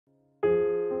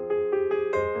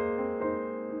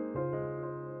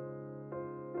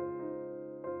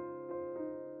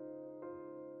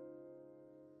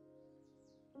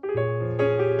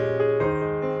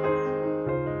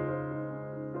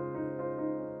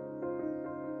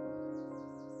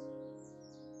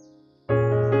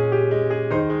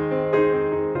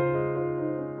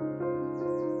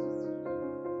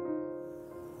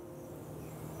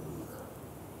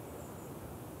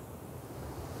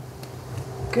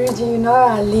Guruji, you know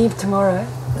I leave tomorrow.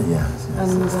 Yes,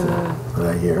 And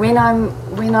right here. when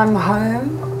I'm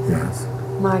home, yes,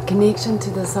 my connection to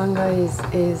the Sangha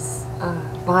is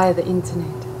via the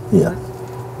internet. Yeah.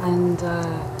 And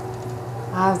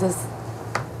I have this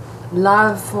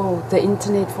love for the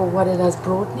internet, for what it has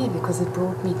brought me, because it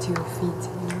brought me to your feet,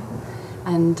 you know.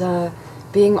 And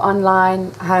being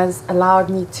online has allowed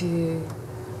me to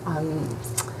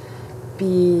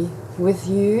be with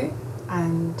you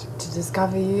and to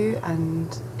discover you,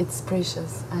 and it's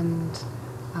precious, and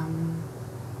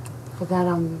for that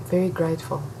I'm very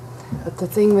grateful. But the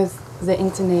thing with the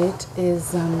internet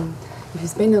is if you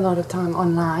spend a lot of time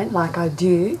online, like I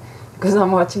do, because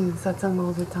I'm watching Satsang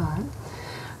all the time,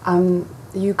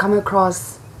 you come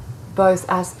across both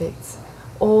aspects.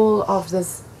 All of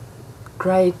this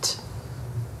great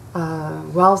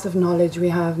wealth of knowledge we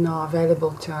have now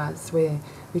available to us, where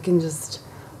we can just,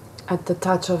 at the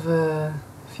touch of a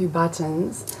few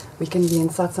buttons, we can be in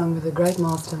Satsang with a great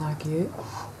master like you.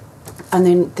 And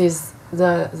then there's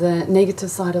the negative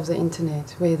side of the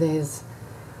internet, where there's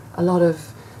a lot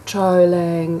of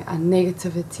trolling and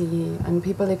negativity, and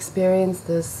people experience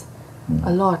this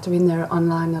a lot when they're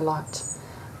online a lot.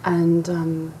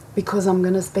 And because I'm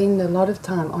going to spend a lot of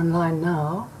time online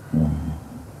now,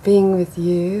 being with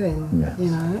you, and Yes. you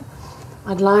know,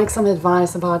 I'd like some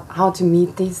advice about how to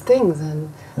meet these things, and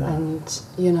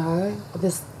you know,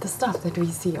 the stuff that we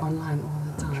see online all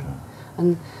the time. Sure.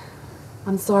 And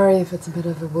I'm sorry if it's a bit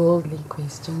of a worldly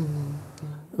question. And,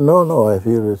 you know. No, I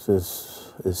feel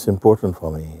it's important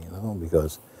for me, you know,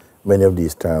 because many of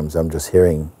these terms I'm just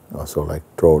hearing also, like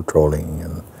trolling,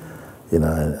 and you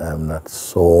know, I'm not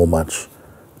so much.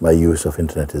 My use of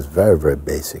internet is very, very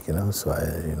basic, you know. So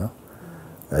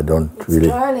I don't really.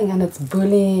 It's trolling and it's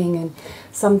bullying, and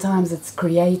sometimes it's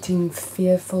creating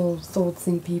fearful thoughts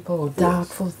in people or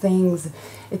doubtful things.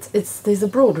 There's a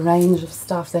broad range of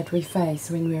stuff that we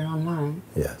face when we're online.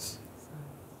 Yes.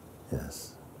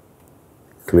 Yes.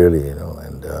 Clearly, you know,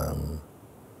 and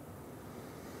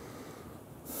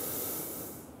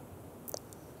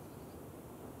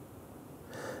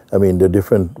I mean, there are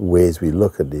different ways we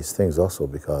look at these things also,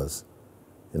 because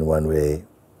in one way,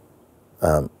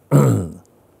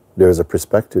 there is a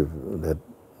perspective that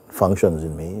functions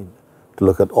in me to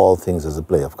look at all things as a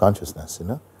play of consciousness, you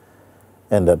know?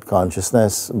 And that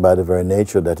consciousness, by the very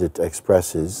nature that it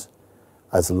expresses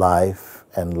as life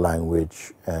and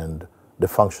language and the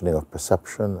functioning of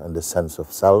perception and the sense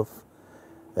of self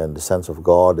and the sense of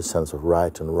God, the sense of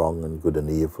right and wrong and good and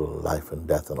evil, life and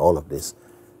death, and all of this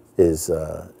is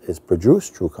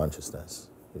produced through consciousness,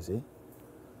 you see?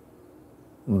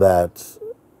 That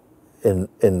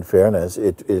in fairness,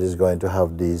 it is going to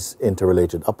have these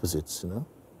interrelated opposites, you know?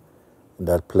 And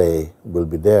that play will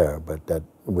be there, but that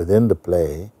within the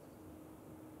play,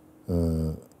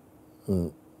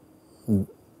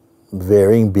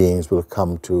 varying beings will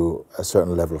come to a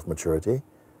certain level of maturity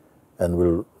and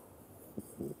will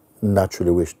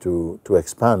naturally wish to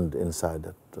expand inside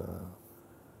that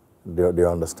their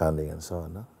understanding and so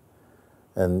on. No?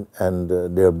 And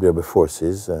there will be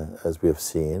forces, as we have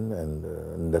seen,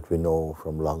 and that we know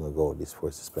from long ago, these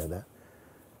forces play that.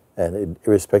 And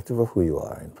irrespective of who you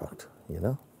are, in fact, you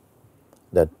know,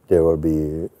 that there will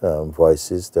be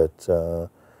voices that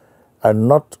are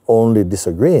not only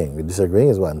disagreeing. Disagreeing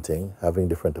is one thing, having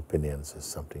different opinions is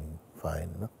something fine,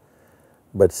 you know?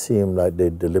 But seem like they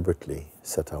deliberately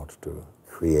set out to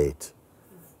create,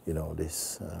 you know,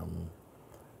 this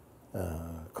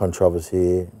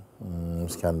controversy,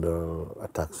 scandal,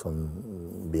 attacks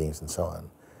on beings and so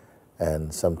on,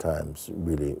 and sometimes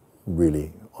really,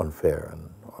 really unfair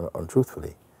and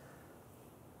untruthfully.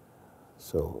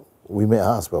 So we may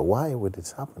ask, well, why would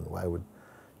this happen? Why would,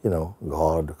 you know,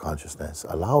 God, consciousness,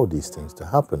 allow these things to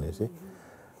happen, you see?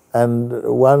 And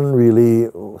one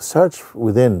really search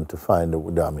within to find,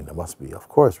 I mean, there must be, of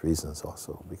course, reasons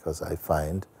also, because I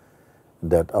find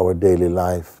that our daily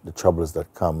life, the troubles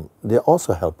that come, they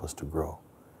also help us to grow.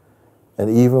 And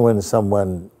even when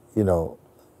someone, you know,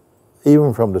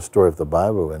 even from the story of the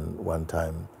Bible, when one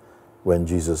time when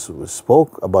Jesus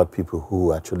spoke about people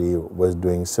who actually was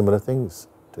doing similar things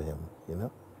to him, you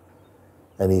know,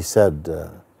 and he said,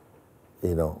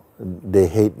 you know, they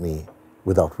hate me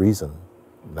without reason,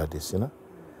 that is, you know,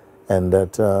 and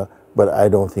that, but I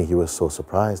don't think he was so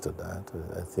surprised at that.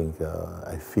 I think,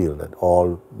 I feel that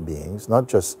all beings, not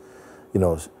just,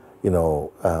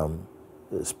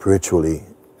 spiritually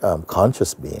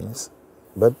conscious beings,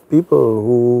 but people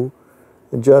who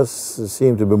just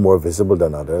seem to be more visible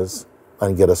than others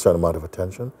and get a certain amount of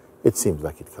attention, it seems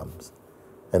like it comes.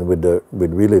 And with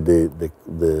really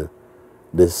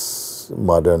this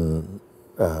modern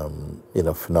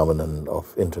phenomenon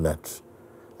of internet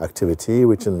activity,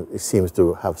 which it seems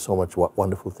to have so much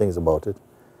wonderful things about it.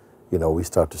 We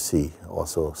start to see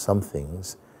also some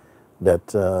things that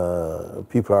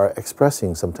people are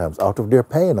expressing sometimes out of their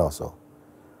pain also.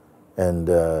 And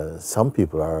some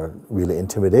people are really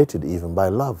intimidated even by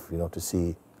love, to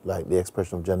see like the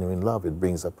expression of genuine love. It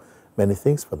brings up many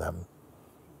things for them.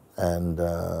 And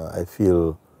I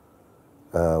feel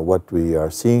what we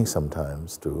are seeing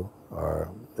sometimes too are,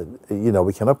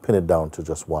 we cannot pin it down to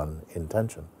just one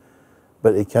intention.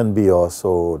 But it can be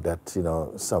also that,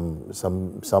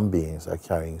 some beings are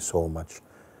carrying so much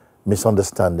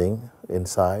misunderstanding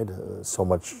inside, so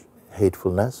much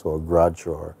hatefulness or grudge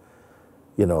or,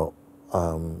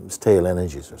 stale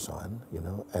energies or so on,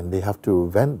 and they have to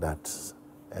vent that.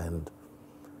 And,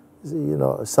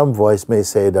 some voice may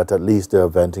say that at least they're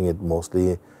venting it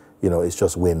mostly, it's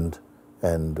just wind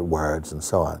and words and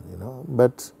so on,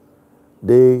 But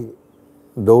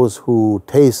those who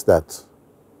taste that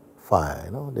fire,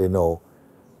 they know,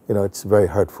 it's very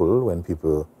hurtful when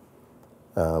people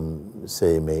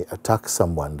say may attack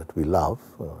someone that we love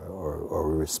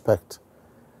or we respect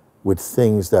with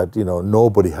things that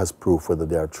nobody has proof whether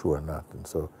they are true or not, and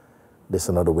so there's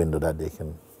another window that they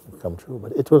can come through.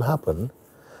 But it will happen.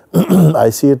 I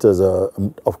see it as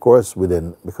of course,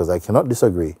 because I cannot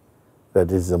disagree that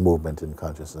this is a movement in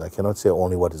consciousness. I cannot say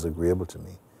only what is agreeable to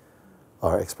me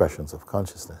are expressions of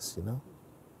consciousness.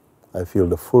 I feel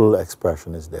the full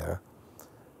expression is there,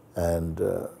 and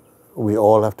we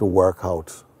all have to work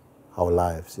out our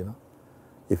lives,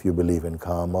 If you believe in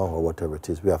karma or whatever it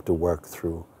is, we have to work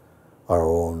through our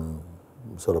own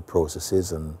sort of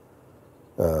processes and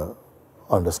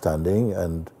understanding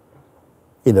and,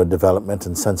 development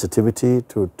and sensitivity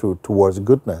towards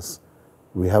goodness.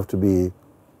 We have to be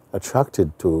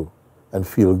attracted to and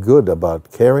feel good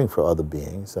about caring for other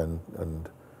beings, and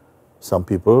some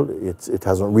people, it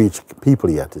hasn't reached people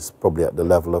yet. It's probably at the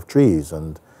level of trees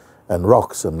and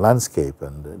rocks and landscape,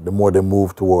 and the more they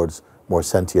move towards more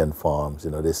sentient forms,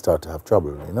 they start to have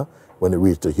trouble, When it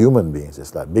reaches the human beings,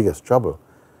 it's like biggest trouble.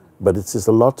 But it's just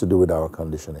a lot to do with our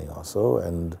conditioning also,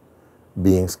 and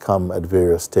beings come at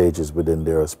various stages within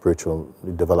their spiritual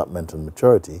development and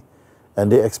maturity,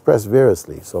 and they express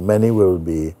variously. So many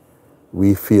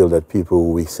we feel that people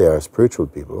who we say are spiritual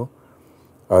people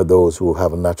are those who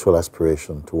have a natural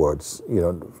aspiration towards,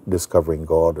 discovering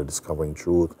God or discovering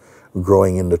truth,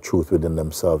 growing in the truth within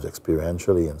themselves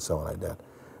experientially and so on like that.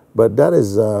 But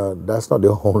that's not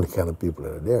the only kind of people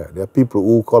that are there. There are people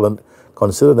who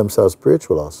consider themselves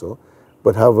spiritual also,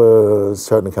 but have a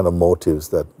certain kind of motives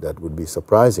that would be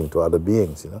surprising to other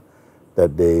beings,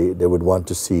 that they would want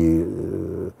to see.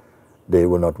 They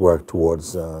will not work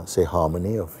towards, say,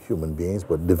 harmony of human beings,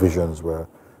 but divisions were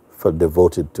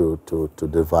devoted to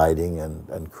dividing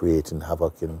and creating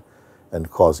havoc and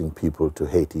causing people to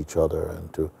hate each other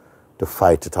and to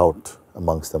fight it out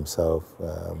amongst themselves,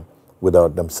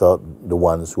 without themselves, the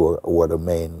ones who are the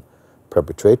main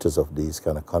perpetrators of these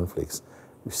kind of conflicts,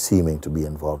 seeming to be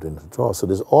involved in it at all. So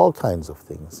there's all kinds of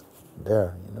things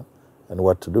there, and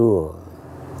what to do.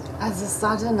 As a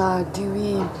sadhana,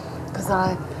 because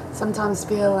I sometimes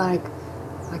feel like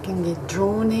I can get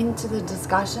drawn into the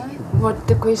discussion. What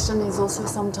the question is also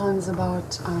sometimes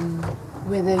about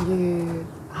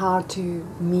how to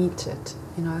meet it,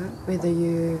 whether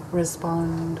you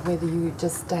respond, whether you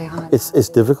just stay high. It's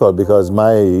difficult because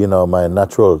my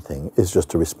natural thing is just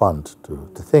to respond to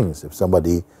things. If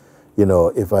somebody,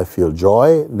 if I feel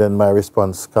joy, then my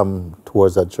response comes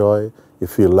towards that joy. You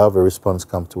feel love, a response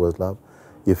comes towards love.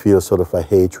 You feel sort of a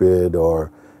hatred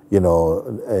or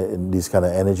these kind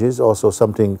of energies, also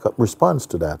something responds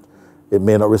to that. It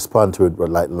may not respond to it, but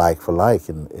like for like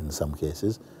in some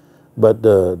cases. But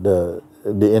the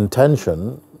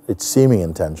intention, its seeming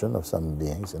intention of some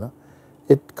beings,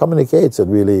 it communicates. It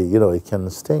really, it can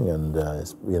sting, and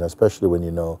especially when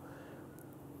you know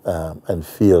and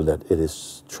feel that it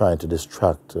is trying to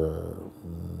distract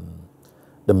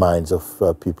the minds of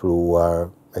people who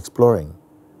are exploring.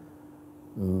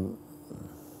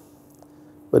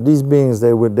 But these beings,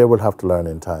 they will have to learn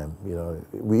in time.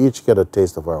 We each get a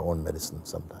taste of our own medicine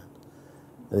sometimes.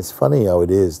 And it's funny how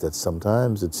it is that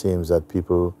sometimes it seems that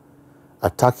people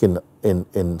attack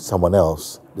in someone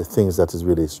else the things that is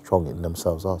really strong in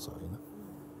themselves also.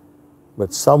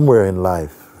 But somewhere in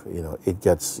life, it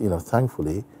gets,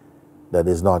 thankfully, that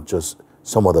is not just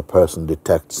some other person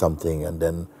detects something and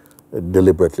then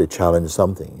deliberately challenge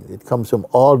something. It comes from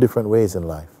all different ways in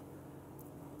life.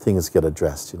 Things get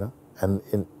addressed,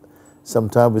 And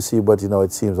sometimes we see, but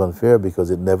it seems unfair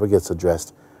because it never gets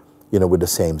addressed, with the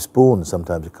same spoon.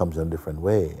 Sometimes it comes in a different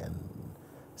way, and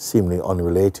seemingly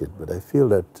unrelated, but I feel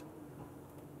that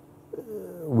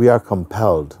we are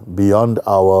compelled beyond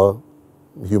our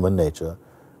human nature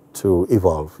to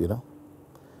evolve, you know.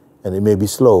 And it may be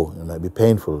slow, it might be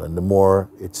painful, and the more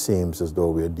it seems as though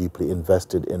we are deeply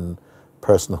invested in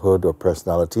personhood or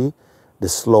personality, the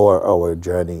slower our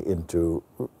journey into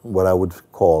what I would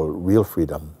call real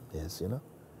freedom is, you know.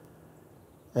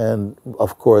 And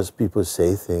of course, people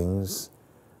say things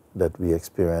that we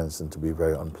experience and to be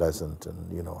very unpleasant and,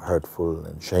 you know, hurtful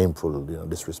and shameful, you know,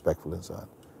 disrespectful and so on.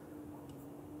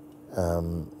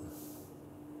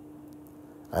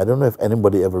 I don't know if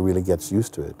anybody ever really gets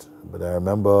used to it, but I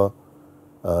remember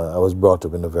I was brought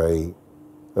up in a very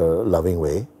loving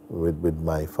way with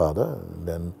my father, and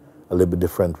then a little bit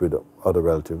different with other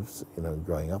relatives, you know,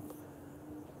 growing up.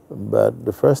 But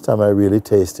the first time I really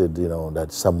tasted, you know,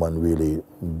 that someone really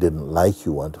didn't like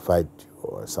you, want to fight you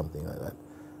or something like that,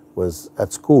 was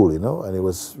at school, you know, and it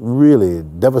was really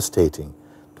devastating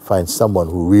to find someone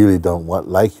who really don't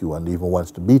like you and even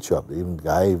wants to beat you up. Even the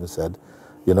guy even said,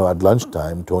 you know, at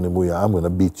lunchtime, Tony Muya, I'm going to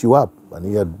beat you up. And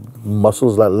he had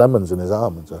muscles like lemons in his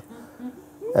arms.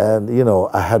 And, you know,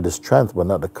 I had the strength but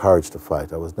not the courage to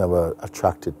fight. I was never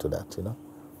attracted to that, you know.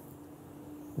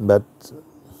 But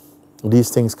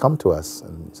these things come to us,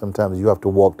 and sometimes you have to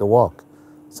walk the walk.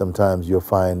 Sometimes you'll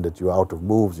find that you're out of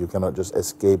moves. You cannot just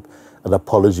escape. An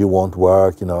apology won't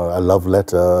work, you know, a love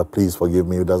letter, please forgive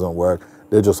me, it doesn't work.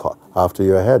 They're just after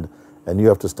your head. And you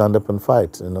have to stand up and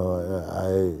fight, you know.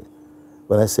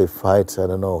 When I say fight, I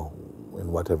don't know,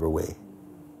 in whatever way.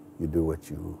 You do what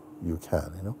you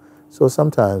can, you know. So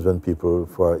sometimes when people,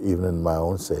 even in my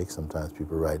own sake, sometimes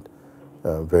people write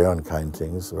very unkind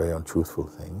things, very untruthful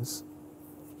things.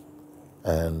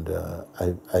 And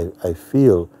I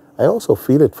also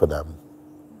feel it for them.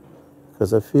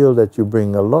 Because I feel that you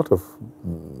bring a lot of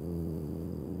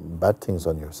bad things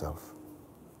on yourself,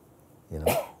 you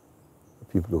know.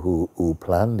 People who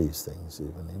plan these things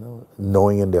even, you know,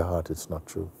 knowing in their heart it's not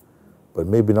true, but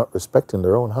maybe not respecting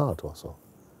their own heart also.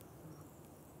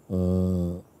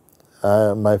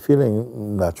 My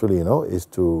feeling naturally, you know, is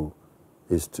to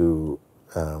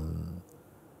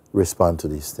respond to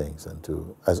these things and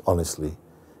to, as honestly,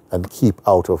 and keep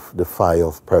out of the fire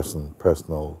of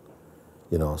personal,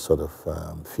 you know, sort of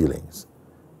feelings,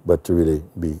 but to really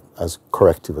be as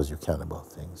corrective as you can about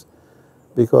things.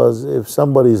 Because if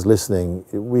somebody is listening,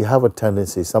 we have a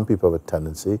tendency, some people have a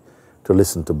tendency to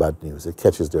listen to bad news. It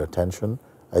catches their attention.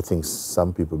 I think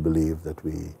some people believe that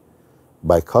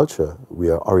by culture, we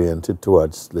are oriented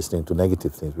towards listening to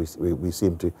negative things. We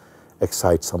seem to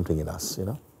excite something in us, you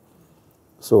know.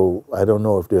 So I don't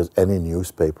know if there's any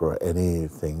newspaper or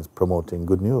anything promoting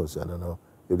good news. I don't know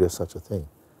if there's such a thing.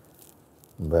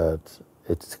 But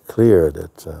it's clear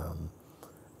that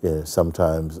yeah,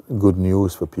 sometimes good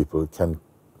news for people can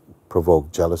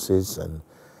provoke jealousies and,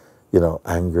 you know,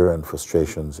 anger and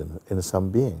frustrations in some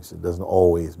beings. It doesn't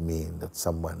always mean that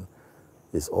someone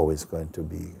is always going to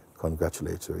be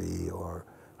congratulatory or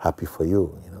happy for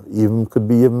you. You know, even could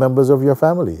be members of your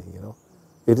family. You know,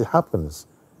 it happens.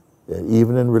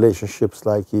 Even in relationships,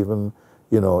 like even,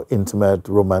 you know, intimate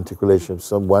romantic relationships.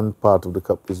 So one part of the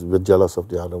couple is jealous of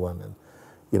the other one, and,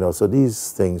 you know, so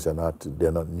these things are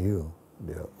they're not new.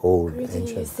 They're old, ancient.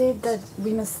 You said that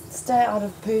we must stay out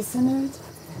of personhood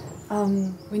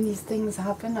when these things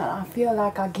happen. I feel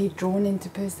like I get drawn into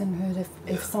personhood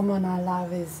if someone I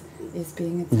love is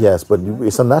being attacked. Yes, but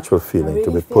it's a natural feeling really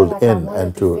to be feel pulled like in I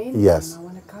and to, yes. I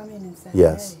want to come in and say,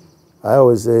 yes. hey. I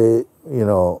always say, you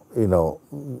know,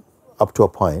 up to a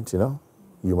point, you know,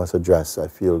 you must address, I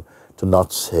feel, to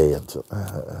not say and to...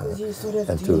 Because you sort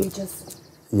of, you just...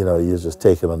 You know, you just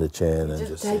take it on the chin and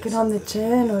just... take it on the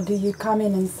chin, or do you come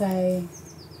in and say,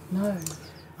 no?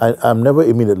 I'm never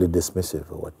immediately dismissive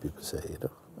of what people say, you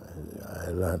know.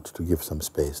 I learned to give some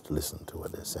space to listen to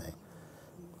what they're saying.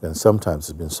 And sometimes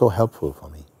it's been so helpful for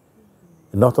me.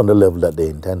 Not on the level that they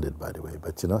intended, by the way,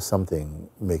 but, you know, something,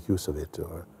 make use of it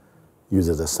or use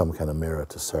it as some kind of mirror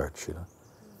to search, you know.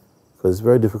 Because it's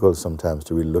very difficult sometimes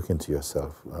to really look into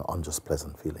yourself on just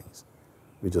pleasant feelings.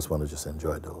 We just want to just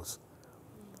enjoy those.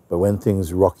 But when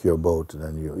things rock your boat,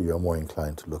 then you're more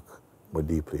inclined to look more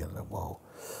deeply and like, wow,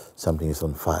 something is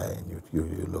on fire. And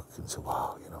you look and say,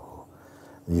 wow, you know.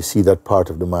 And you see that part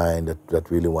of the mind that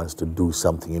really wants to do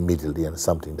something immediately, and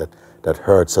something that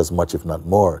hurts as much, if not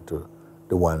more, to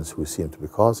the ones who seem to be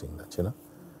causing that, you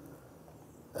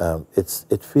know.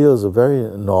 It feels a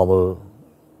very normal,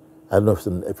 I don't know if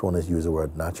you want to use the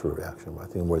word natural reaction, but I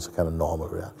think it's a kind of normal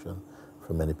reaction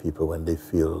for many people when they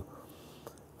feel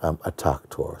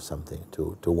attacked or something,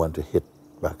 to want to hit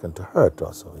back and to hurt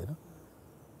also, you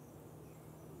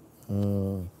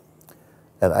know.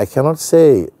 And I cannot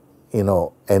say,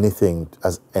 anything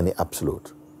as any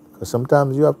absolute. Because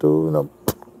sometimes you have to,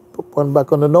 put one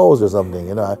back on the nose or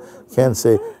something. I can't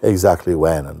say exactly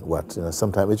when and what.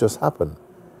 Sometimes it just happens.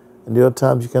 And the other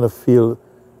times you kind of feel,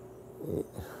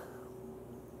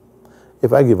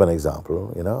 if I give an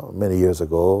example, many years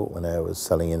ago when I was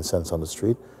selling incense on the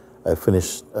street, I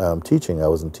finished teaching. I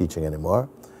wasn't teaching anymore.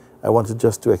 I wanted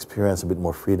just to experience a bit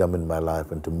more freedom in my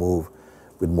life and to move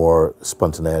with more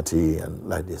spontaneity and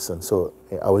like this. And so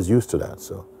I was used to that.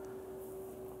 So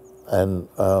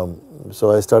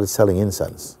I started selling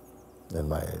incense in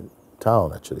my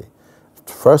town, actually.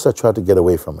 First, I tried to get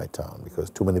away from my town because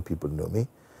too many people knew me.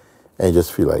 And you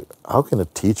just feel like, how can a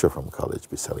teacher from college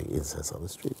be selling incense on the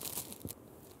street?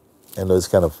 And it was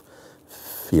kind of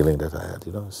feeling that I had,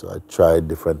 So I tried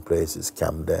different places,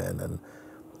 Camden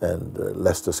and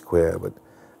Leicester Square,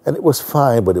 and it was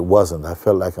fine, but it wasn't. I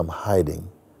felt like I'm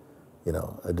hiding,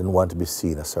 I didn't want to be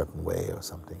seen a certain way or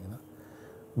something,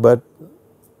 But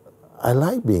I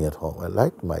liked being at home. I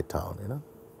liked my town,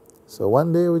 So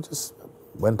one day we just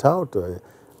went out. I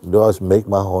was make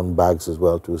my own bags as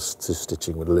well, to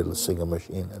stitching with a little singer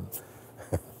machine and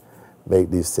make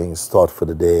these things, thought for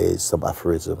the day, some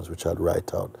aphorisms which I'd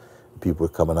write out. People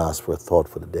would come and ask for a thought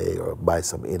for the day or buy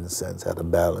some incense, had a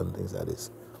bell and things like this.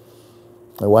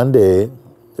 And one day,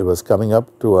 it was coming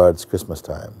up towards Christmas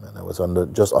time, and I was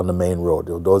just on the main road.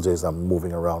 Those days I'm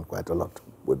moving around quite a lot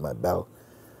with my bell.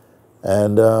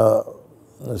 And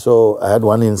so I had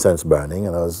one incense burning,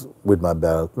 and I was with my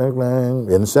bell, clang, clang,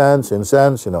 incense,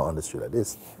 on the street like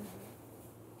this.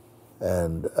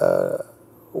 And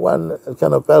one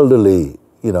kind of elderly,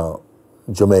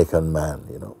 Jamaican man,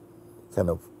 kind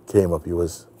of came up. He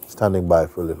was standing by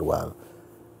for a little while.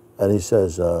 And he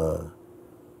says,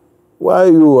 why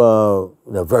are you,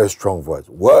 in a very strong voice,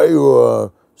 why are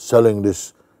you selling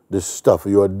this stuff?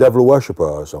 You're a devil worshiper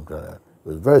or something like that. It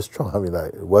was very strong. I mean,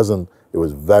 it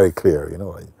was very clear,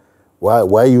 like,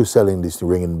 why are you selling this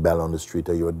ringing bell on the street?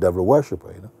 Are you a devil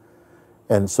worshiper,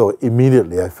 And so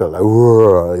immediately I felt like,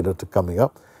 whoa, coming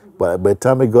up. But by the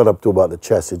time it got up to about the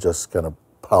chest, it just kind of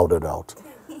powdered out.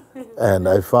 And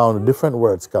I found different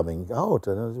words coming out,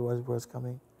 and words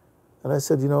coming. And I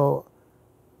said,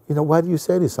 why do you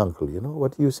say this, uncle?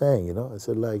 What are you saying? I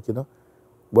said,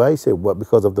 why you say what?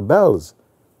 Because of the bells.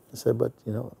 I said, but,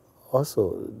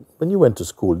 also, when you went to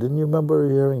school, didn't you remember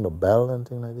hearing the bell and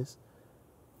things like this?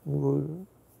 Well,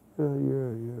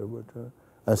 yeah, but...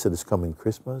 I said, it's coming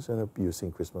Christmas, and you've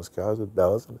seen Christmas carols with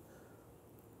bells. And,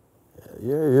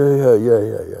 yeah.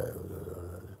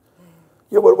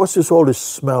 Yeah, but what's this, all this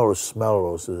smell,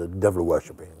 devil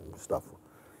worshipping stuff?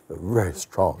 Very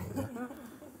strong.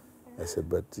 I said,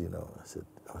 but,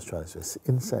 I was trying to say,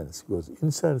 incense. He goes,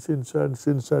 incense,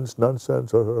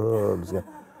 nonsense.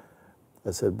 I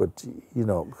said, but,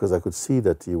 because I could see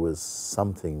that he was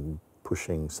something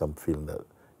pushing some feeling that it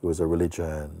was a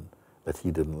religion that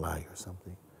he didn't like or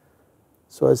something.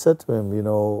 So I said to him,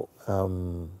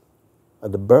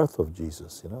 at the birth of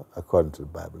Jesus, according to the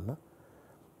Bible,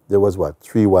 there was what,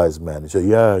 3 wise men? He said,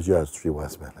 yes, 3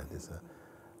 wise men like this.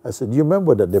 I said, do you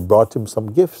remember that they brought him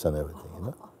some gifts and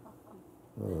everything,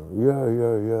 Yeah.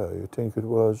 You think it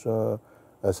was,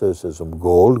 I said, some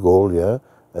gold, yeah.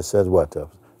 I said, what?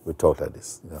 We talked like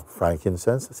this,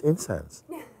 frankincense, it's incense.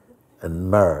 And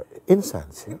myrrh,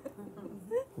 incense, I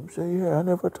said, yeah, I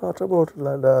never thought about it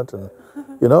like that. And,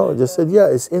 just said, yeah,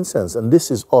 it's incense. And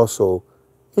this is also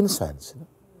incense.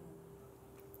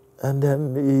 And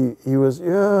then he was,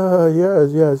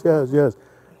 yes.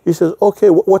 He says,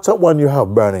 okay, what's that one you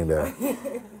have burning there?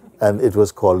 And it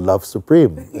was called Love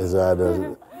Supreme. We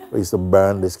used to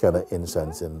burn this kind of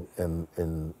incense in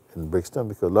Brixton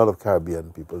because a lot of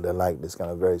Caribbean people, they like this kind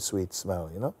of very sweet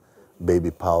smell, baby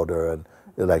powder, and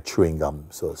they like chewing gum,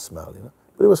 so smell,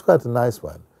 But it was quite a nice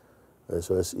one.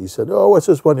 So he said, oh, what's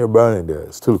this one you're burning there?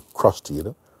 It's still crusty,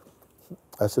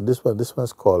 I said, this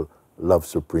one's called Love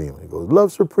Supreme. He goes,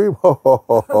 Love Supreme?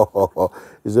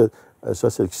 He said, so I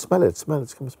said, smell it,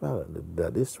 come smell it. And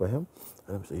that is for him.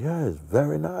 And I said, yeah, it's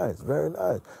very nice. And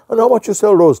how much you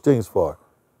sell those things for?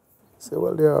 I said,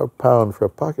 well, they are £1 for a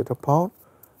packet. £1?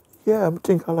 Yeah, I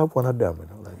think I'll have one of them,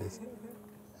 like this.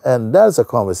 And that's a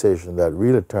conversation that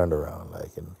really turned around,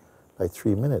 in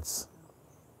 3 minutes.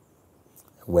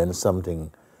 When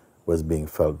something was being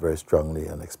felt very strongly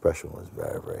and expression was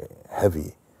very, very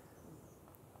heavy.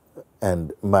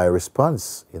 And my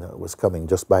response, was coming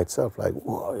just by itself, like,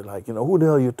 whoa, who the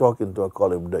hell are you talking to? I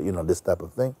call him, this type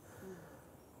of thing.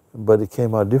 But it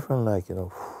came out different,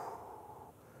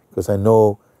 because I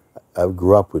know I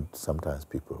grew up with sometimes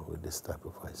people with this type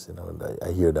of voice, and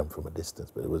I hear them from a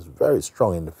distance, but it was very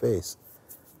strong in the face.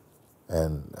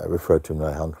 And I referred to him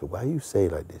like, "Uncle, why you say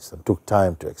like this?" And took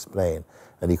time to explain.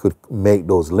 And he could make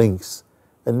those links.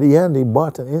 And in the end, he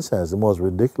bought an incense, the most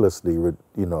ridiculously,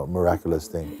 miraculous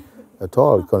thing at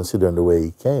all, considering the way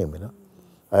he came,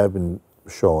 I have been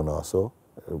shown also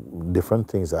different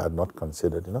things I had not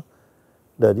considered,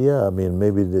 that, yeah, I mean,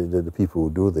 maybe the people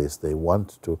who do this, they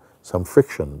want to, some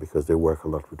friction, because they work a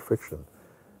lot with friction.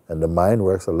 And the mind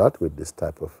works a lot with this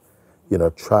type of,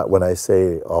 when I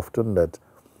say often that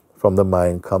from the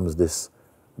mind comes this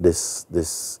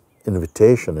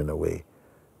invitation in a way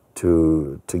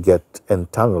to get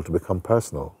entangled, to become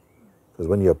personal. Because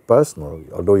when you're personal,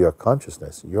 although you're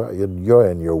consciousness, you're in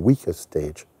your weakest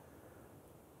stage.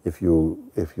 If you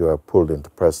are pulled into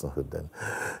personhood, then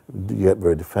you get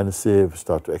very defensive,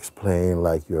 start to explain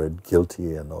like you're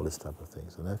guilty and all this type of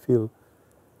things. And I feel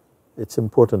it's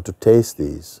important to taste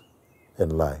these in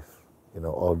life,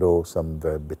 although some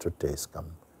very bitter tastes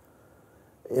come.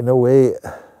 In a way,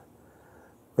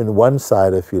 in one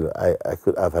side I feel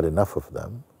I've had enough of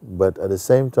them, but at the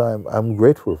same time I'm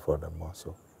grateful for them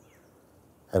also.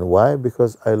 And why?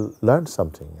 Because I learned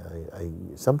something.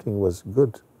 Something was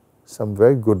good. Some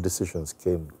very good decisions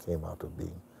came out of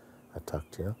being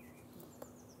attacked.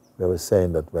 They were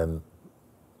saying that when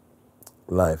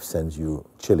life sends you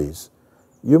chilies,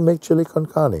 you make chili con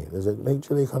carne. They said, make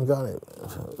chili con carne.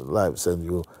 Life sends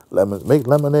you lemon, make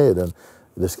lemonade and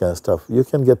this kind of stuff. You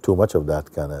can get too much of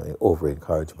that kind of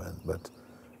over-encouragement, but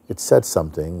it said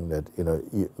something that,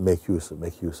 you make use of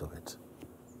it.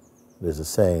 There's a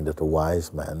saying that a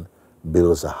wise man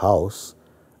builds a house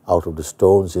out of the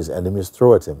stones his enemies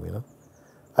throw at him,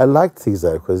 I like things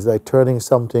like that because it's like turning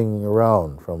something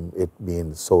around from it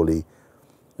being solely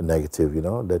negative,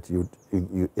 that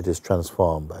it is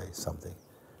transformed by something.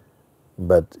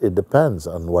 But it depends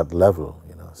on what level,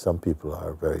 Some people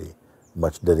are very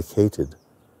much dedicated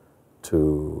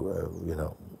to,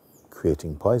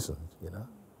 creating poison,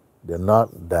 They're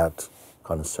not that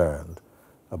concerned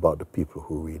about the people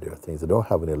who read their things. They don't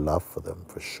have any love for them,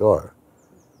 for sure.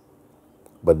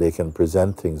 But they can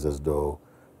present things as though,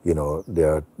 they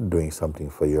are doing something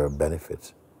for your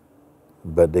benefit.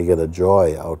 But they get a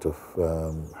joy out of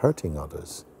hurting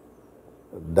others.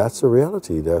 That's a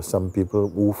reality. There are some people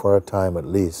who, for a time at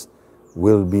least,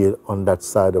 will be on that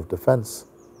side of the fence.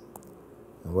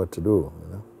 And what to do,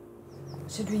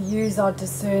 Should we use our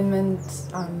discernment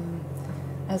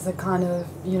as a kind of,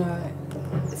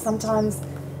 sometimes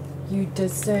you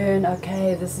discern,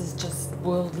 okay, this is just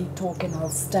worldly talk and I'll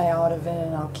stay out of it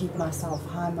and I'll keep myself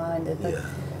high-minded. But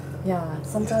yeah,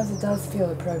 sometimes it does feel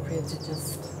appropriate to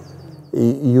just...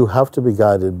 You have to be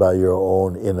guided by your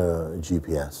own inner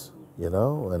GPS,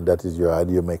 and that is your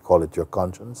idea. You may call it your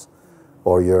conscience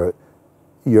or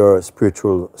your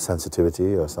spiritual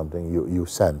sensitivity or something you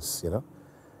sense,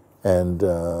 And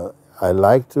I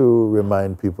like to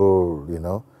remind people,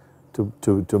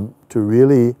 to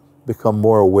really become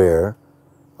more aware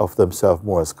of themselves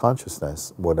more as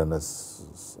consciousness more than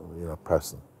as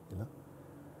person,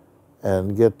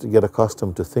 and get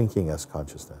accustomed to thinking as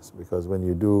consciousness, because when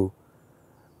you do,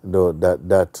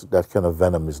 that kind of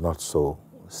venom is not so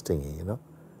stingy,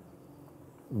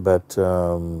 But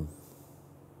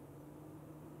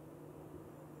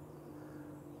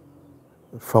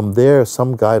from there,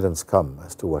 some guidance come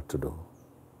as to what to do.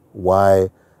 Why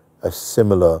a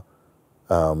similar,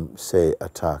 say,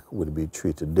 attack would be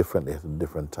treated differently at a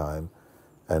different time,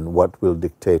 and what will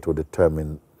dictate or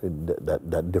determine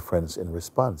that difference in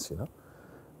response,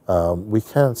 We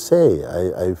can't say.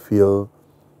 I feel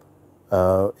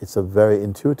it's a very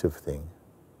intuitive thing.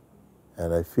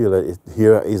 And I feel that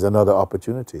here is another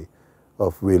opportunity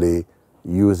of really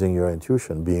using your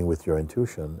intuition, being with your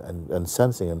intuition, and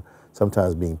sensing, and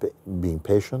sometimes being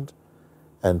patient,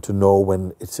 and to know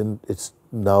when it's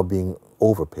now being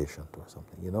over patient or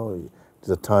something.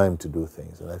 There's a time to do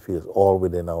things, and I feel it's all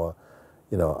within our,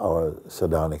 our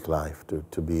sardonic life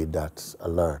to be that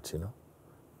alert.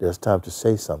 There's time to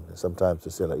say something. Sometimes to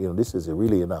say like, this is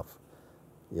really enough.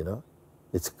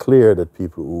 It's clear that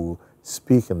people who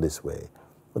speak in this way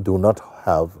do not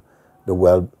have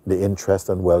the interest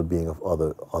and well-being of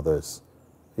others,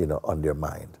 on their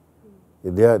mind.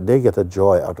 They get a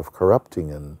joy out of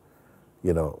corrupting and,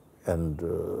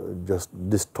 just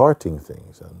distorting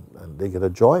things, and they get a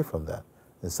joy from that.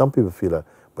 And some people feel that,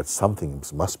 but something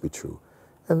must be true.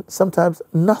 And sometimes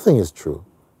nothing is true.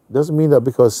 Doesn't mean that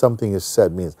because something is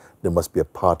said means there must be a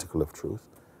particle of truth.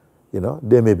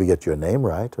 They maybe get your name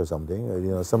right or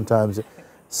something.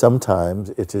 Sometimes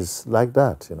it is like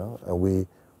that, and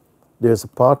there's a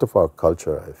part of our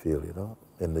culture, I feel,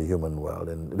 in the human world,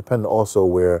 and it depends also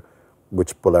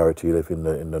which polarity you live in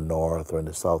the north or in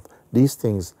the south. These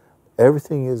things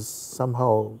everything is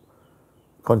somehow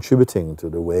contributing to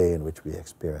the way in which we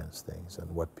experience things and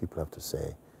what people have to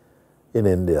say. In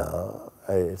India,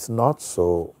 it's not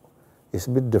so, it's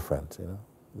a bit different, you know.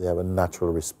 They have a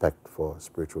natural respect for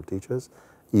spiritual teachers,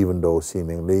 even though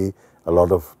seemingly a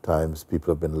lot of times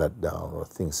people have been let down or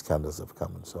scandals have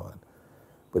come and so on.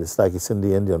 But it's like it's in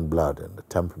the Indian blood and the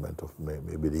temperament of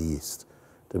maybe the East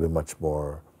to be much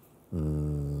more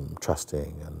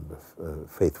trusting and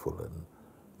faithful and,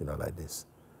 you know, like this.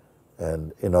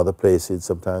 And in other places,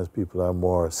 sometimes people are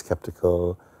more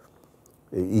skeptical,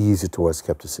 easy towards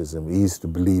skepticism, easy to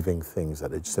believing things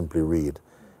that they simply read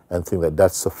and think that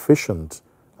that's sufficient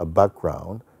a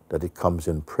background that it comes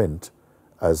in print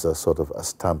as a sort of a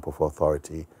stamp of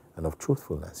authority and of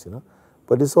truthfulness, you know.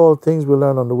 But it's all things we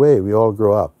learn on the way. We all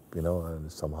grow up, you know,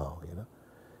 and somehow, you know.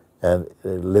 And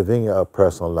living a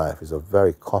personal life is a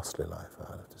very costly life,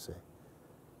 I have to say.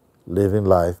 Living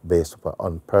life based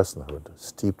on personhood,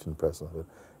 steeped in personhood,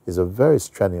 is a very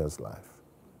strenuous life,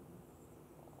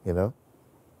 you know.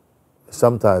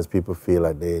 Sometimes people feel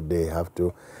like they have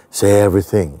to say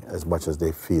everything as much as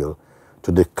they feel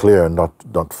to declare and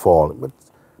not fall. But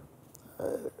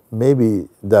maybe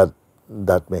that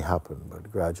may happen,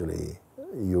 but gradually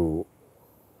you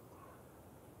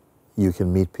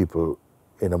can meet people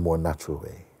in a more natural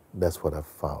way. That's what I've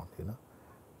found, you know.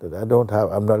 That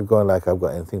I'm not going like I've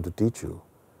got anything to teach you.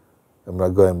 I'm not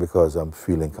going because I'm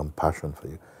feeling compassion for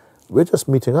you. We're just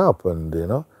meeting up and, you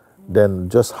know, then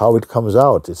just how it comes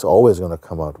out, it's always going to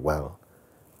come out well.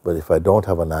 But if I don't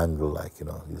have an angle like, you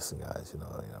know, listen guys, you know,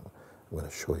 I'm going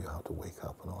to show you how to wake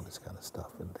up and all this kind of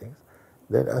stuff and things,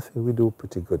 then I think we do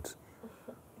pretty good.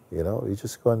 You know, you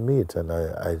just go and meet. And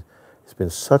it's been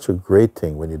such a great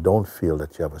thing when you don't feel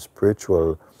that you have a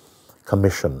spiritual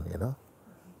commission, you know,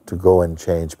 to go and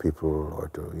change people or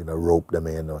to, you know, rope them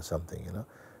in or something, you know.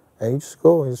 And you just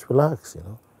go and just relax, you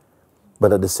know.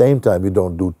 But at the same time, you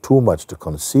don't do too much to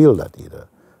conceal that either.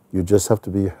 You just have to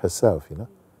be yourself, you know.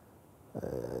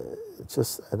 It's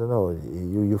just, I don't know,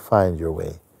 you find your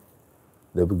way.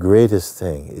 The greatest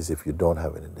thing is if you don't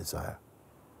have any desire,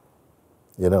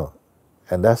 you know.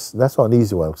 And that's not an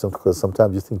easy one, because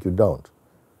sometimes you think you don't.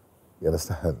 You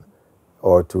understand?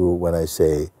 Or when I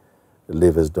say,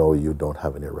 live as though you don't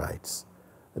have any rights.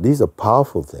 These are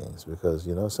powerful things because,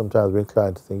 you know, sometimes we're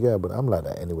inclined to think, yeah, but I'm like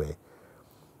that anyway.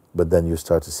 But then you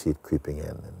start to see it creeping in.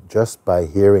 And just by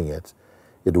hearing it,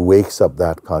 it wakes up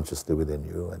that consciously within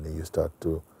you, and then you start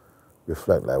to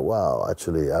reflect like, wow,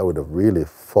 actually, I would have really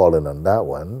fallen on that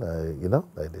one, you know,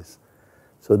 like this.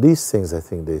 So these things, I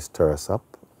think, they stir us up,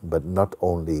 but not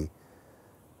only,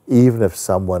 even if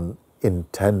someone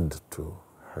intend to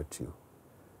hurt you,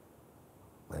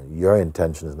 your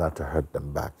intention is not to hurt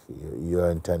them back. Your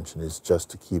intention is just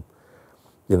to keep,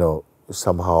 you know,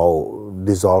 somehow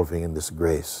dissolving in this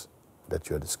grace that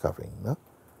you're discovering. No?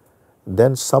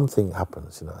 Then something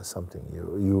happens, you know, something.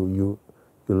 You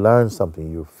learn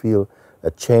something, you feel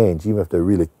a change, even if they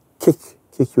really kick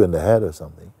you in the head or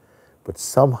something. But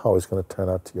somehow it's going to turn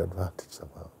out to your advantage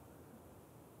somehow.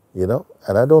 You know?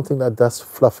 And I don't think that's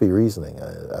fluffy reasoning.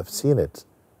 I've seen it.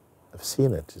 I've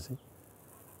seen it, you see.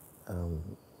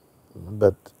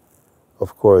 But,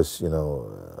 of course, you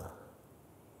know,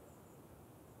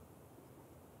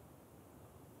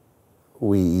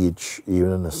 we each,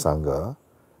 even in the Sangha,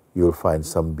 you'll find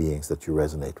some beings that you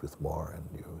resonate with more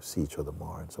and you see each other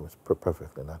more, and so it's a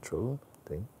perfectly natural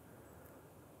thing.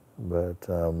 But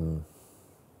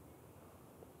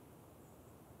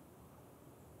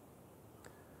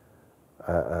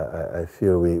I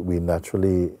feel we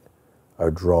naturally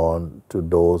are drawn to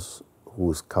those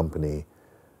whose company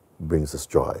brings us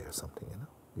joy or something, you know.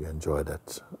 You enjoy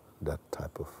that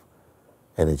type of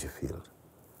energy field,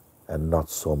 and not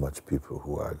so much people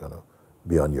who are going to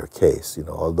be on your case, you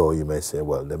know, although you may say,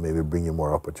 well, they maybe bring you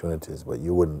more opportunities, but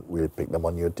you wouldn't really pick them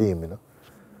on your team, you know.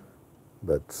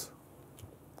 But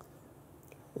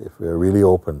if we're really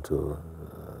open to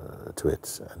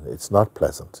it, and it's not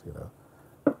pleasant, you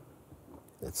know,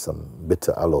 it's some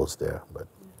bitter aloes there, but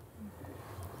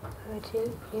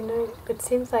you know, it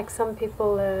seems like some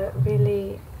people are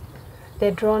really,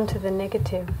 they're drawn to the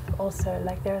negative also.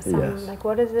 Like there are some, yes. like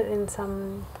what is it in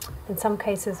some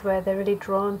cases where they're really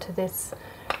drawn to this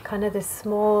kind of this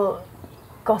small,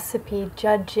 gossipy,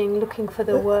 judging, looking for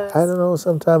the worst. I don't know,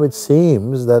 sometimes it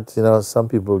seems that, you know, some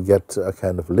people get a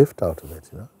kind of lift out of it,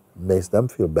 you know. It makes them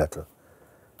feel better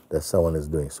that someone is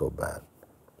doing so bad.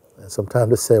 And sometimes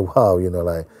they say, wow, you know,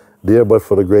 like, dear, but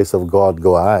for the grace of God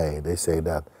go I. They say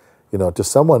that, you know, to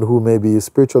someone who may be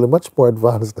spiritually much more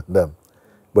advanced than them.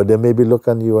 But they maybe look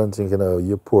on you and think, you know,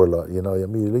 you poor lot, you know, I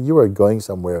mean, you were going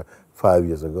somewhere 5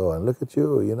 years ago, and look at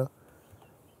you, you know.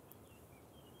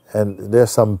 And there are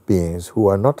some beings who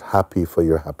are not happy for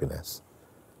your happiness.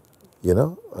 You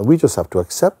know, and we just have to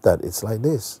accept that it's like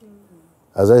this.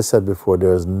 As I said before,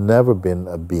 there has never been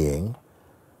a being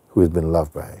who has been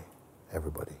loved by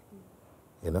everybody.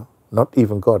 You know, not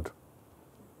even God.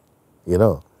 You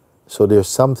know, so there's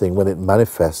something when it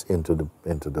manifests into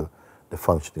the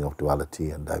functioning of duality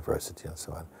and diversity and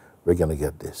so on. We're going to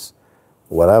get this.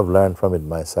 What I've learned from it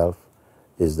myself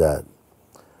is that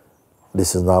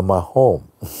this is not my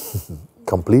home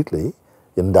completely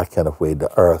in that kind of way.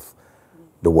 The earth,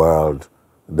 the world,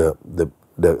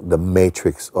 the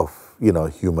matrix of, you know,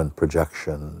 human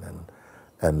projection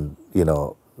and you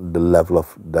know, the level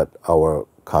of that our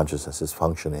consciousness is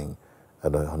functioning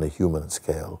on a human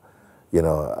scale. You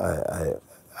know, I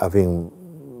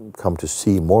having come to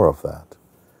see more of that,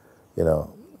 you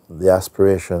know, the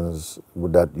aspirations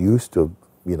that used to,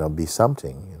 you know, be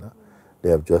something, you know, they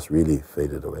have just really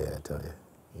faded away, I tell you,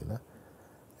 you know.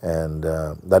 And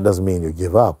that doesn't mean you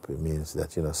give up. It means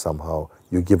that, you know, somehow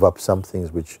you give up some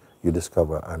things which you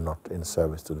discover are not in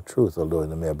service to the truth, although it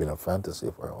may have been a fantasy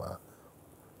for a while,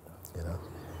 you know.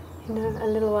 You know, a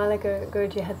little while ago,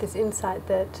 Guruji had this insight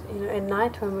that, you know, at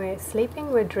night when we're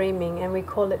sleeping, we're dreaming, and we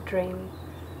call it dream.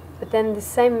 But then the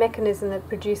same mechanism that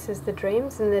produces the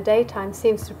dreams in the daytime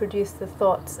seems to produce the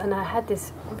thoughts. And I had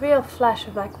this real flash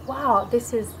of like, wow,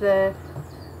 this is the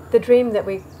dream that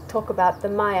we talk about, the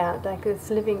Maya, like it's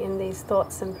living in these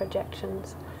thoughts and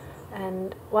projections.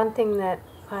 And one thing that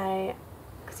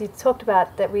because you talked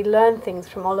about that we learn things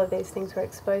from all of these things we're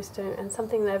exposed to, and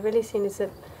something that I've really seen is that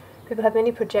people have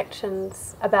many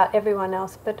projections about everyone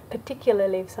else, but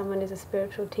particularly if someone is a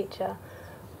spiritual teacher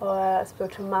or a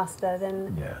spiritual master,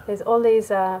 then there's all these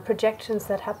projections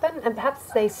that happen, and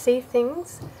perhaps they see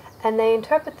things and they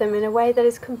interpret them in a way that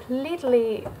is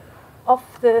completely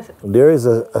off the... There is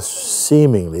a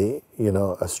seemingly, you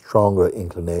know, a stronger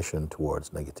inclination towards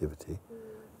negativity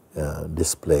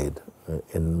displayed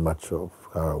in much of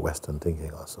our Western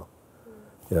thinking also.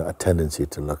 You know, a tendency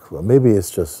to look for, maybe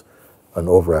it's just an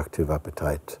overactive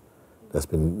appetite that's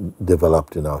been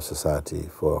developed in our society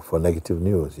for negative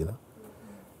news, you know,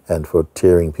 and for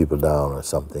tearing people down or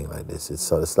something like this.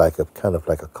 It's like a kind of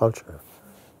like a culture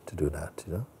to do that,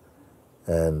 you know,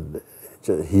 and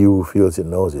he who feels it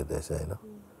knows it, they say, you know.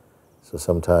 So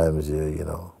sometimes, you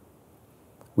know,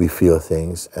 we feel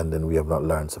things and then we have not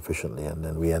learned sufficiently, and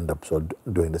then we end up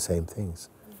doing the same things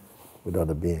with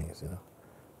other beings, you know.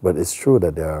 But it's true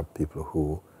that there are people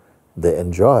who, they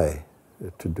enjoy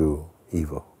to do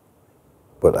evil.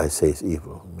 But I say it's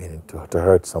evil, meaning to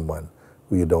hurt someone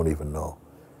who you don't even know,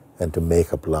 and to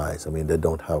make up lies. I mean, they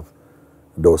don't have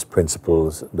those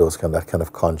principles, that kind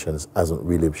of conscience hasn't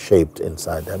really shaped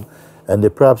inside them. And they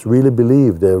perhaps really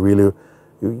believe, they really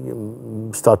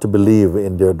start to believe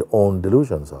in their own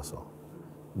delusions also.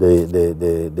 They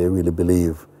really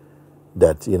believe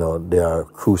that, you know, they are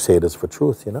crusaders for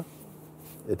truth, you know.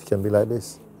 It can be like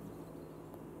this.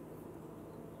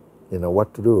 You know,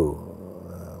 what to do.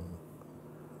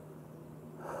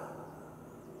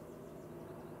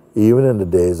 Even in the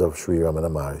days of Sri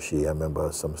Ramana Maharshi, I remember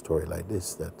some story like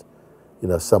this, that, you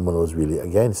know, someone was really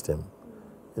against him.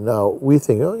 Now, we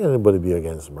think, oh, anybody be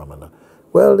against Ramana?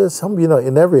 Well, there's some, you know,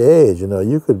 in every age, you know,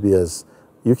 you can be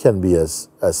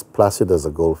as placid as a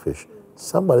goldfish.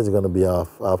 Somebody's going to be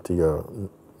after your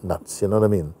nuts, you know what I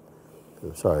mean?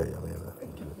 Sorry, I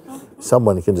mean,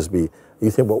 someone can just be, you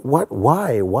think, well, what,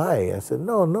 why? I said,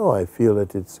 no, I feel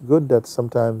that it's good that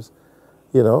sometimes,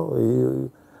 you know,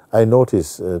 I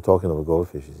notice, talking of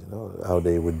goldfishes, you know, how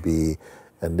they would be,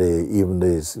 and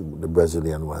the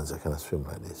Brazilian ones that kind of swim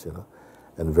like this, you know,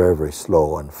 and very, very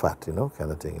slow and fat, you know,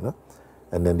 kind of thing, you know,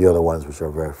 and then the other ones which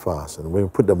are very fast. And when we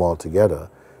put them all together,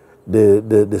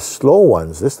 the slow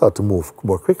ones, they start to move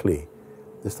more quickly.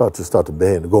 They start to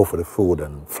behave, go for the food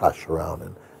and flash around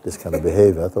and this kind of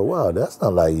behavior. I thought, wow, that's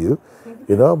not like you,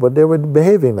 you know, but they were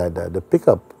behaving like that.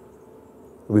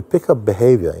 We pick up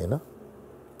behavior, you know,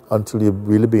 until you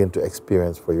really begin to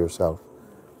experience for yourself.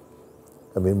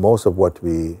 I mean, most of what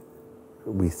we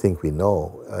think we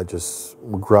know are just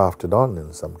grafted on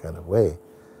in some kind of way.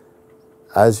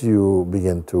 As you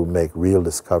begin to make real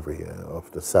discovery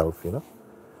of the self, you know,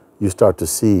 you start to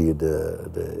see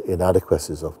the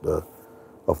inadequacies of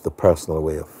the personal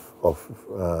way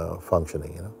of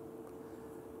functioning, you know.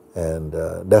 And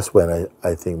that's when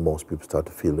I think most people start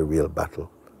to feel the real battle,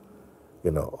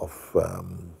 you know, of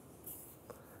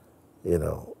you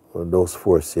know, those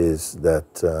forces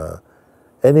that,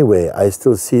 anyway, I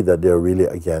still see that they're really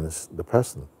against the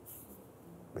person,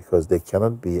 because they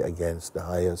cannot be against the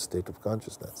higher state of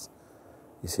consciousness.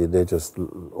 You see, they just,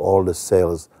 all the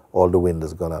sails, all the wind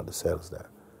has gone out the sails there.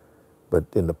 but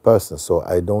in the person. So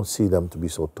I don't see them to be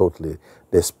so totally,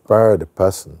 they spur the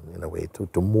person in a way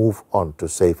to move on to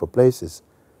safer places.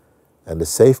 And the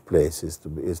safe place is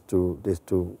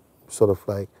to sort of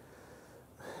like,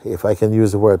 if I can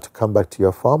use the word, to come back to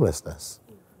your formlessness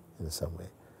in some way.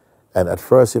 And at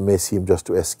first it may seem just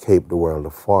to escape the world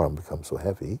of form becomes so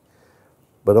heavy,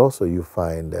 but also you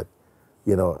find that,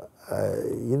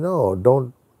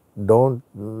 don't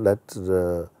let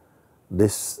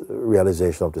this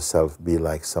realization of the self be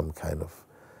like some kind of,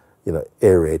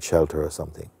 air raid shelter or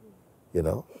something,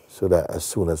 so that as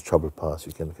soon as trouble passes,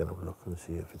 you can kind of look and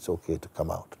see if it's okay to come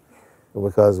out.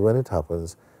 Because when it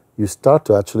happens, you start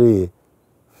to actually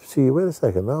see, wait a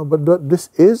second, no, but this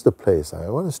is the place. I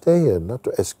want to stay here, not to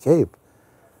escape.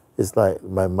 It's like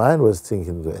my mind was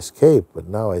thinking to escape, but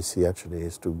now I see actually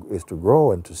is to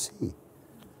grow and to see,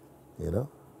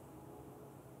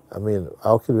 I mean,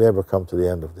 how can we ever come to the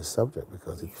end of this subject?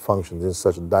 Because it functions in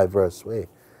such a diverse way,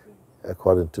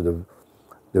 according to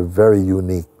the very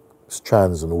unique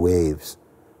strands and waves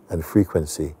and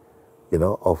frequency,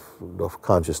 of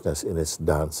consciousness in its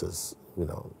dances,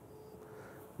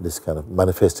 this kind of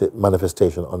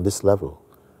manifestation on this level.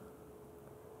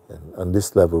 And on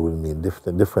this level will mean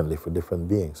differently for different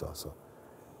beings also.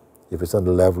 If it's on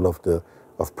the level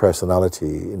of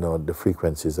personality, the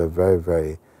frequencies are very,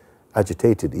 very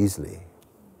agitated easily.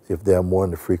 If they are more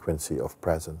in the frequency of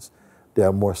presence, they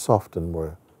are more soft and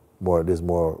there's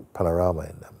more panorama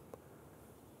in them.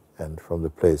 And from the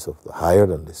place of the higher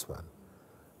than this one,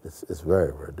 it's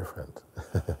very, very different.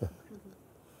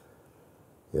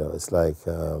 It's like,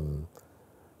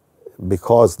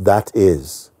 because that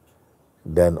is,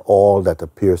 then all that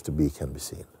appears to be can be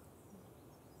seen.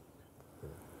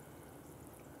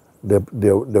 There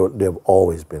have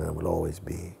always been and will always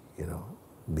be,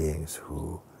 beings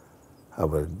who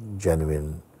have a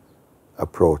genuine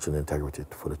approach and integrity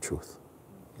for the truth.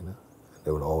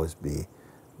 There will always be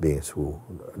beings who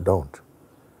don't.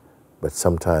 But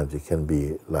sometimes it can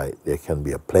be like, there can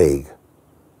be a plague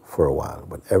for a while,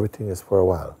 but everything is for a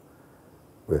while.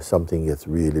 Where something gets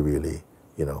really, really,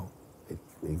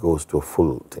 it goes to a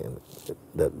full thing,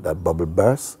 that bubble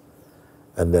bursts,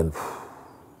 and then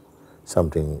some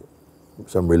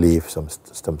relief, some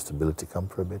stability come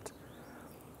for a bit,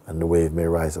 and the wave may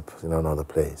rise up in another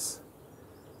place.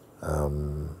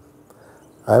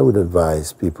 I would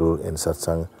advise people in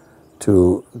satsang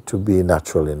to be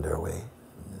natural in their way,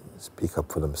 speak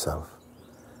up for themselves,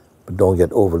 but don't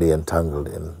get overly entangled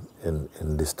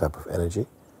in this type of energy,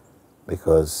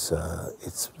 because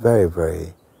it's very,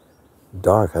 very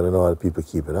dark. I don't know how people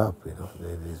keep it up.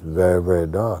 It's very, very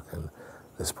dark. And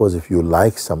I suppose if you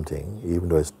like something, even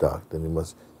though it's dark, then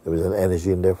there is an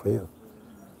energy in there for you.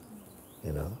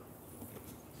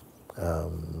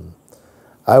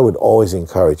 I would always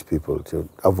encourage people to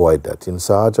avoid that. In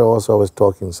Sahaja also, I was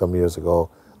talking some years ago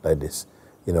like this.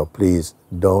 Please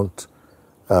don't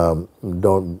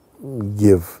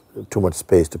give too much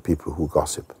space to people who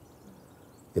gossip.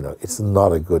 It's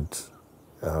not a good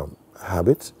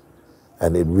habit,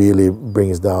 and it really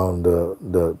brings down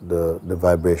the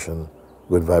vibration,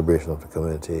 good vibration of the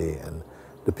community. And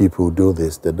the people who do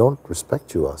this, they don't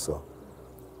respect you also.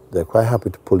 They're quite happy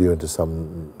to pull you into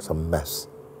some mess.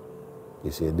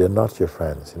 You see, they're not your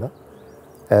friends,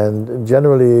 And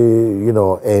generally,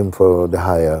 aim for the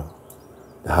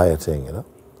higher thing,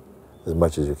 as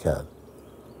much as you can.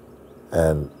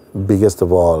 And biggest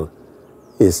of all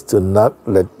is to not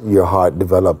let your heart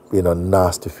develop,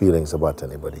 nasty feelings about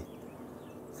anybody.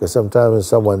 Because sometimes when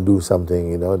someone do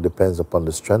something, it depends upon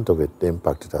the strength of it, the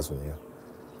impact it has on you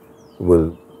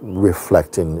will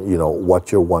reflect in,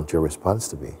 what you want your response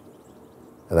to be.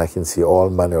 And I can see all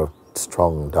manner of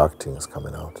strong, dark things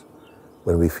coming out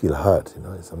when we feel hurt.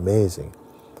 It's amazing.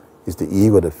 It's the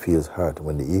ego that feels hurt.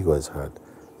 When the ego is hurt,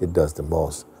 it does the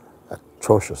most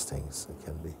atrocious things it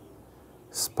can be.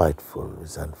 Spiteful,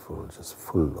 resentful, just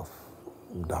full of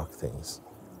dark things.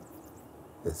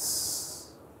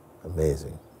 It's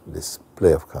amazing, this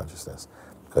play of consciousness.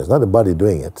 Because it's not the body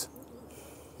doing it.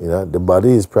 The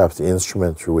body is perhaps the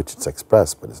instrument through which it's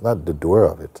expressed, but it's not the doer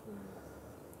of it.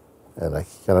 And I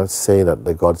cannot say that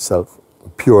the God Self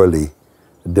purely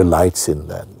delights in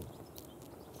that.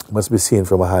 It must be seen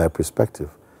from a higher perspective.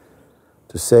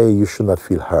 To say you should not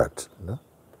feel hurt,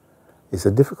 it's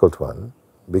a difficult one,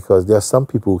 because there are some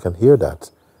people who can hear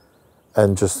that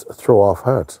and just throw off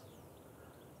hurt.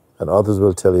 And others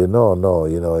will tell you, no,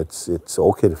 it's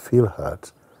okay to feel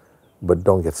hurt, but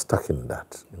don't get stuck in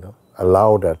that,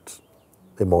 Allow that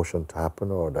emotion to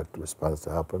happen or that response to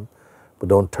happen, but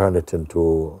don't turn it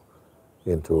into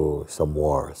some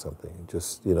war or something.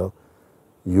 Just,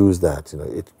 use that,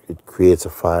 it creates a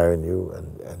fire in you,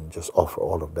 and just offer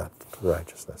all of that to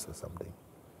righteousness or something.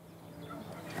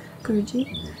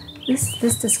 Guruji,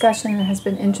 this discussion has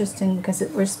been interesting because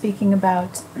we're speaking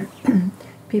about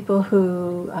people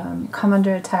who come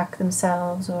under attack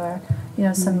themselves, or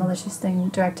some malicious thing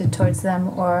directed towards them,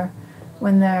 or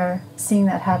when they're seeing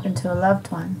that happen to a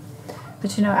loved one.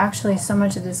 But actually so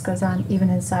much of this goes on even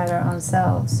inside our own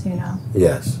selves,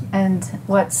 Yes. And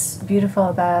what's beautiful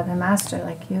about a master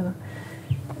like you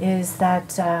is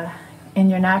that in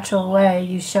your natural way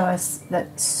you show us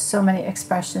that so many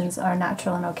expressions are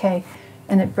natural and okay,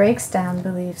 and it breaks down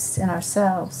beliefs in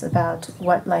ourselves about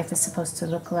what life is supposed to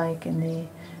look like in the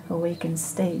awakened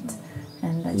state.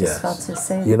 And I just felt to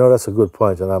say that's a good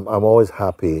point, and I'm always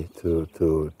happy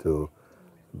to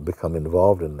become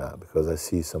involved in that, because I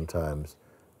see sometimes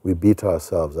we beat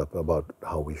ourselves up about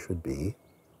how we should be,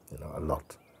 a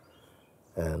lot,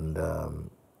 and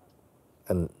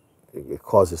it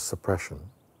causes suppression,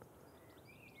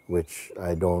 which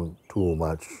I don't too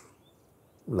much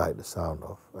like the sound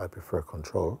of. I prefer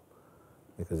control,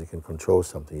 because you can control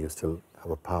something, you still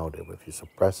have a power there, but if you're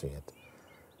suppressing it,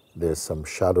 there's some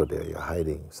shadow there, you're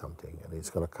hiding something, and it's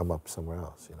going to come up somewhere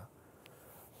else,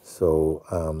 So,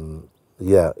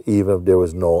 even if there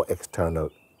was no external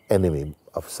enemy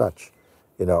of such,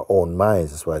 in our own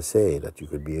minds, that's why I say that you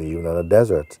could be even on a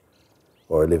desert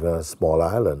or live on a small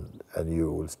island, and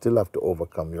you will still have to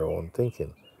overcome your own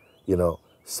thinking.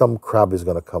 Some crab is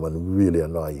going to come and really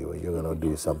annoy you, and you're going to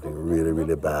do something really,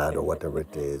 really bad, or whatever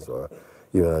it is, or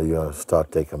you're going to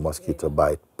start taking a mosquito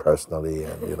bite personally,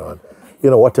 and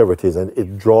whatever it is, and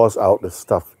it draws out the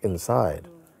stuff inside.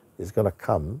 It's going to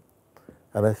come,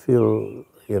 and I feel,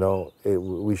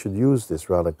 we should use this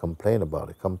rather than complain about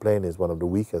it. Complain is one of the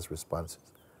weakest responses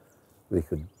we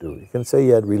could do. You can say,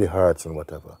 it really hurts and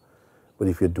whatever, but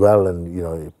if you dwell and,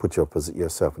 you put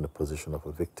yourself in the position of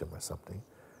a victim or something,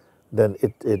 then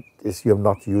you have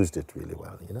not used it really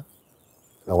well,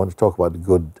 I want to talk about the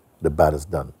good the bad has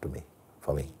done to me,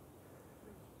 for me.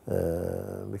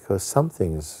 Because some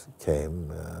things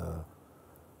came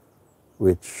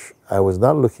which I was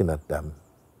not looking at them.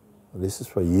 This is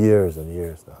for years and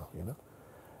years now,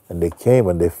 And they came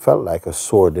and they felt like a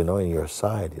sword, in your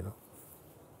side,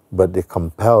 But they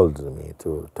compelled me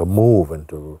to move and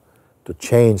to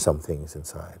change some things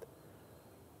inside.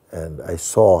 And I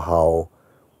saw how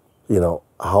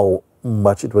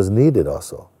much it was needed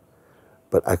also.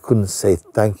 But I couldn't say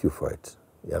thank you for it,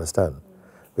 you understand?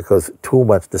 Because too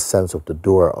much the sense of the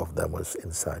doer of them was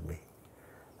inside me.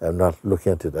 I'm not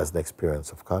looking at it as an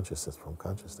experience of consciousness from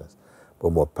consciousness,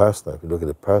 but more personal. If you look at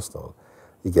it personal,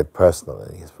 you get personal,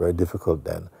 and it's very difficult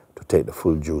then to take the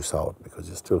full juice out, because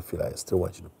you still feel like I still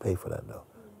want you to pay for that though,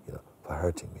 for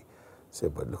hurting me. Say,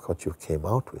 but look what you came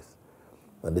out with.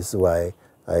 And this is why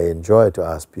I enjoy to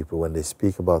ask people when they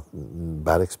speak about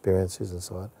bad experiences and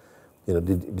so on,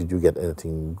 did you get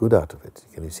anything good out of it?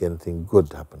 Can you see anything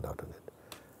good happened out of it?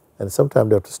 And sometimes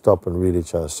they have to stop and really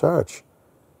try to search.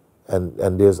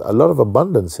 And there's a lot of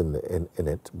abundance in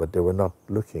it, but they were not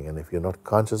looking. And if you're not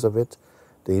conscious of it,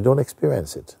 then you don't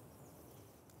experience it.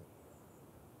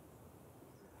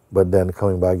 But then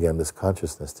coming back again, this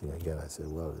consciousness thing again, I said,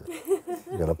 well,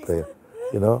 you're going to play,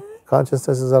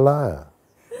 consciousness is a liar.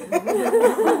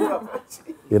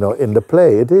 In the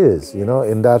play, it is,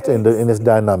 in this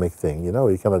dynamic thing,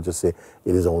 you cannot just say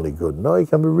it is only good. No, it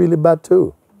can be really bad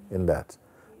too, in that.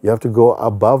 You have to go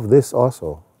above this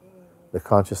also, the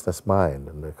consciousness mind,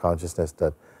 and the consciousness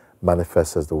that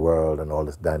manifests as the world and all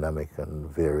this dynamic and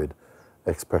varied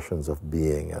expressions of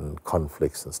being and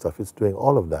conflicts and stuff. It's doing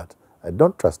all of that. I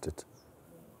don't trust it.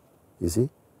 You see?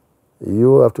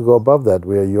 You have to go above that,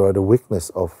 where you are the witness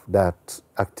of that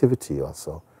activity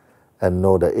also, and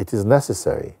know that it is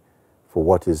necessary for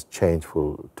what is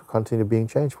changeful to continue being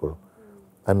changeful,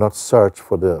 and not search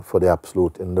for the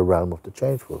absolute in the realm of the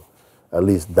changeful. At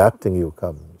least that thing you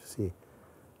come, you see.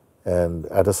 And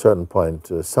at a certain point,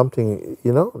 something,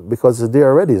 because it's there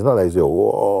already. It's not like,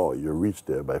 whoa, you reach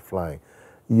there by flying.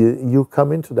 You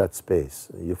come into that space.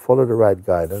 You follow the right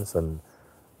guidance, and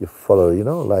you follow,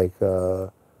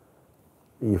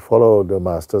 you follow the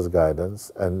master's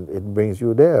guidance, and it brings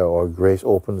you there, or grace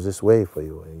opens this way for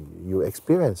you, and you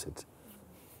experience it.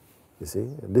 You see,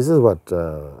 this is what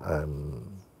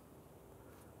I'm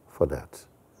for that.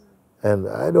 And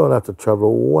I don't have to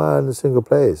travel one single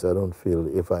place. I don't feel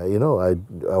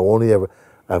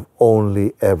I've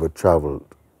only ever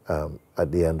traveled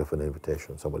at the end of an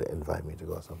invitation. Somebody invite me to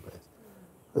go someplace.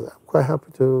 But I'm quite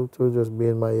happy to just be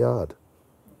in my yard.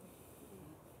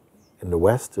 In the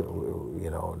West,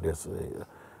 there's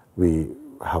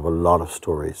have a lot of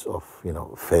stories of, you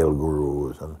know, failed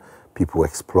gurus and people who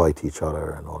exploit each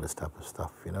other and all this type of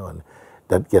stuff, you know, and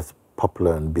that gets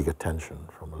popular and big attention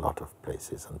from a lot of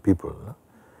places and people, you know?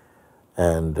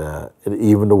 And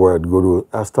even the word guru,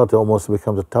 I started almost to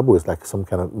become a taboo. It's like some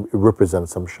kind of, it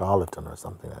represents some charlatan or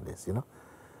something like this, you know.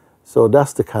 So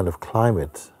that's the kind of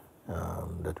climate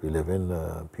that we live in.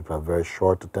 People have very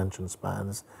short attention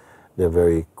spans. They're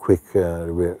very quick,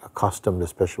 we're accustomed,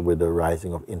 especially with the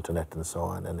rising of internet and so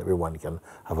on, and everyone can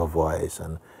have a voice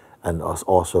and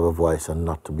also have a voice and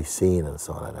not to be seen and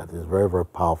so on like that. It's very, very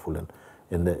powerful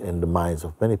in the minds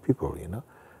of many people, you know,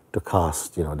 to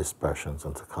cast, you know, dispersions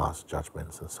and to cast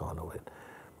judgments and so on away.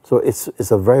 So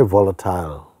it's a very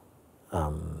volatile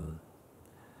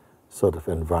sort of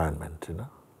environment, you know.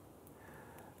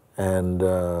 And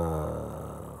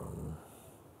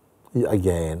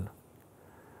again,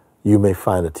 you may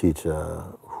find a teacher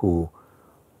who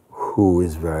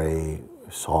is very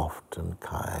soft and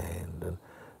kind and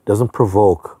doesn't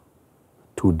provoke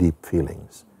too deep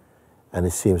feelings. And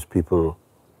it seems people,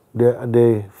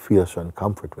 they feel a certain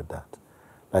comfort with that.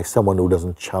 Like someone who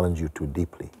doesn't challenge you too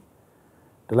deeply.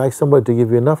 They like somebody to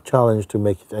give you enough challenge to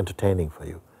make it entertaining for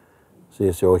you. So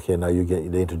you say, okay, now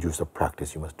they introduce a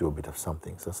practice, you must do a bit of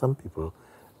something. So some people,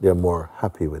 they're more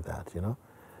happy with that, you know.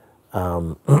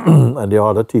 And there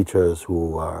are other teachers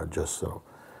who are just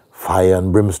fire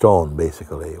and brimstone,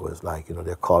 basically. It was like, you know,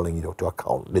 they're calling you to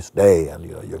account this day and,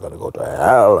 you know, you're going to go to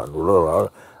hell and blah, blah, blah.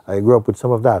 I grew up with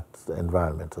some of that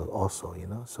environment also, you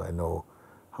know, so I know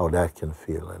how that can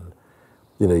feel. And,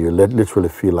 you know, you literally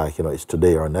feel like, you know, it's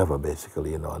today or never,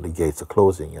 basically, you know, and the gates are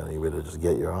closing and you better just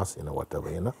get your ass, you know,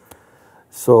 whatever, you know.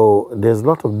 So there's a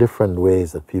lot of different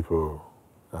ways that people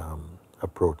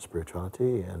approach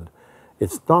spirituality, and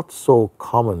it's not so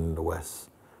common in the West,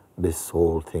 this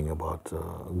whole thing about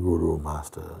guru,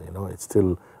 master, you know. It's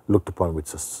still looked upon with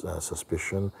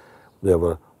suspicion. There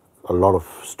were a lot of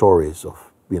stories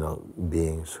of, you know,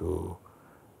 beings who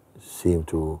seem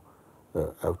to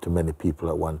many people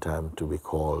at one time to be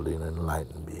called an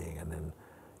enlightened being, and then,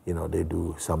 you know, they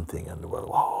do something and well,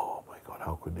 oh my God,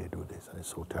 how could they do this? And it's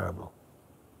so terrible.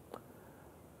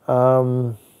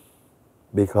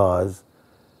 Because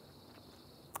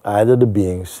either the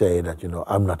beings say that, you know,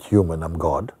 I'm not human, I'm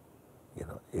God. You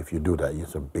know, if you do that,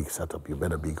 it's a big setup, you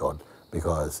better be God.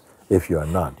 Because if you're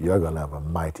not, you're going to have a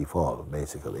mighty fall,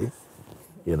 basically,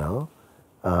 you know.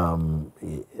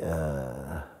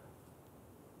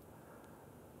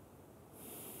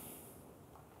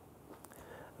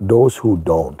 Those who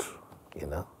don't, you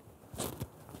know,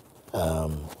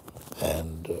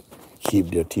 and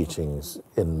keep their teachings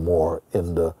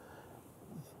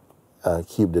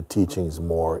keep the teachings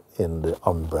more in the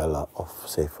umbrella of,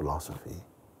 say, philosophy,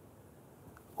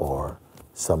 or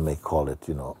some may call it,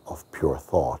 you know, of pure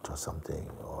thought or something,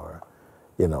 or,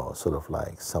 you know, sort of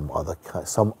like some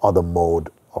other mode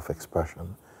of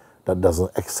expression that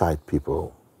doesn't excite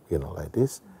people, you know, like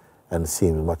this, and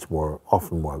seems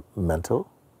often more mental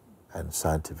and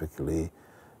scientifically,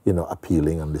 you know,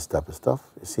 appealing and this type of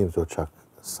stuff. It seems to attract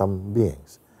some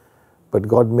beings. But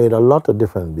God made a lot of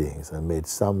different beings and made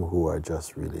some who are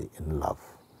just really in love.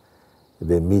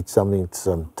 They meet something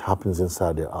happens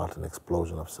inside their heart, an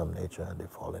explosion of some nature, and they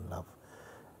fall in love.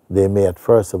 They may at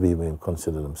first have even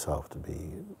considered themselves to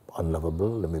be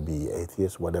unlovable, they may be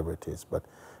atheists, whatever it is, but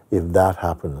if that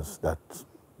happens, that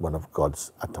one of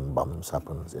God's atom bombs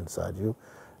happens inside you,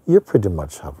 you pretty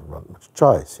much have not much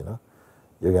choice, you know.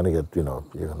 You're going to get, you know,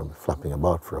 you're going to be flapping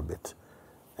about for a bit.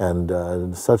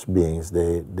 And such beings,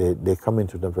 they come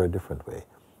into it in a very different way.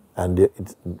 And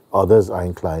others are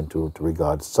inclined to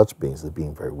regard such beings as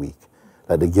being very weak.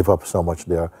 Like they give up so much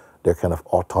their kind of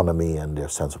autonomy and their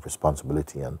sense of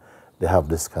responsibility, and they have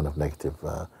this kind of negative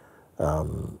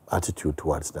attitude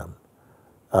towards them.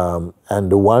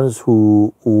 And the ones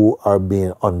who are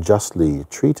being unjustly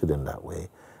treated in that way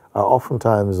are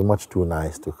oftentimes much too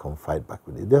nice to come fight back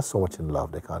with you. They're so much in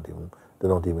love, they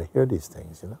don't even hear these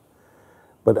things, you know.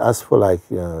 But as for like,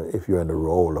 if you're in the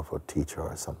role of a teacher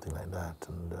or something like that,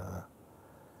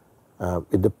 and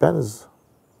it depends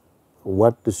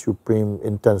what the Supreme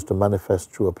intends to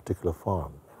manifest through a particular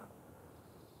form.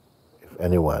 If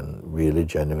anyone really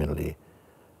genuinely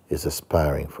is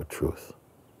aspiring for truth,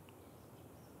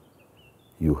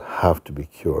 you have to be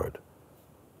cured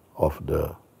of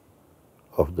the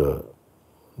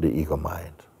ego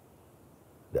mind,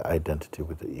 the identity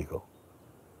with the ego.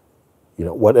 You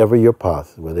know, whatever your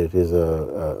path, whether it is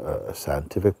a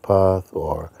scientific path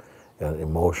or an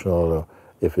emotional, or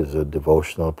if it's a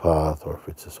devotional path, or if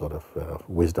it's a sort of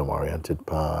wisdom-oriented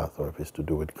path, or if it's to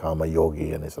do with karma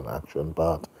yogi and it's an action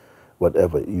path,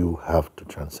 whatever, you have to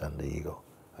transcend the ego.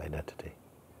 identity.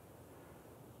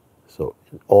 So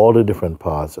all the different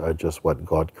parts are just what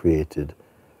God created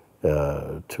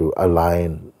to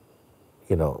align,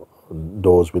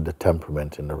 those with the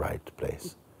temperament in the right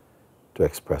place to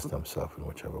express themselves in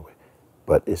whichever way.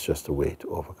 But it's just a way to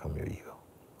overcome your ego,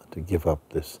 to give up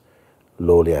this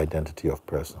lowly identity of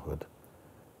personhood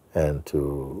and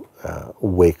to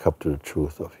wake up to the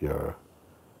truth of your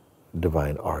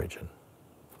divine origin.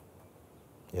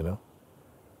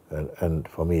 And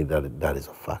for me, that is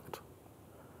a fact.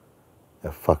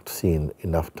 A fact seen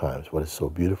enough times. What is so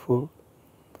beautiful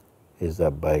is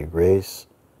that by grace,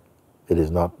 it is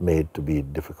not made to be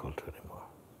difficult anymore.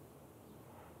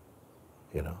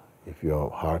 If your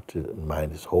heart and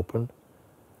mind is open,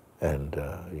 and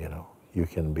you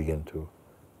can begin to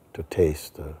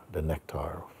taste the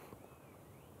nectar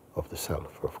of the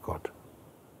self, of God.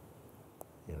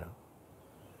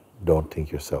 Don't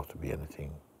think yourself to be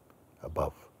anything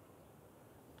above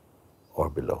or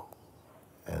below.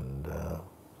 And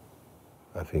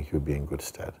I think you'll be in good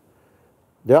stead.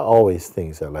 There are always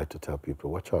things I like to tell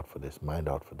people, watch out for this, mind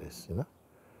out for this,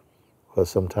 Because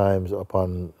sometimes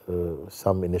upon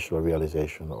some initial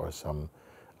realization or some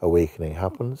awakening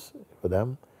happens for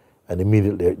them, and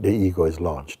immediately the ego is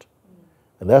launched.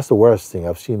 And that's the worst thing.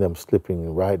 I've seen them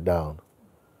slipping right down,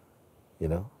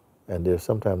 and they're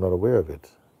sometimes not aware of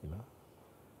it,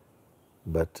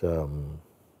 But,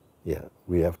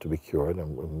 we have to be cured.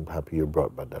 I'm happy you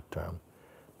brought back that term.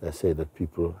 I say that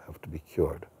people have to be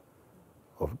cured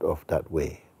of that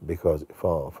way, because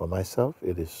for myself,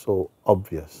 it is so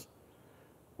obvious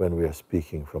when we are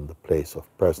speaking from the place of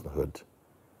personhood.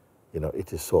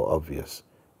 It is so obvious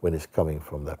when it's coming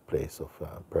from that place of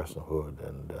personhood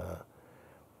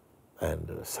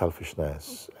and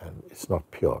selfishness, and it's not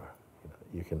pure.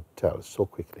 You can tell so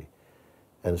quickly,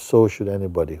 and so should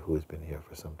anybody who has been here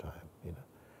for some time.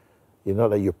 Not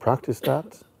that you practice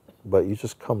that, but you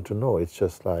just come to know. It's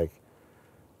just like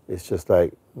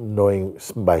knowing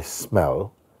by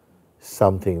smell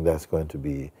something that's going to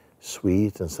be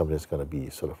sweet and something that's going to be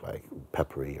sort of like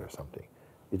peppery or something.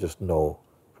 You just know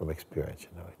from experience,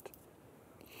 it.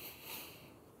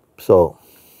 So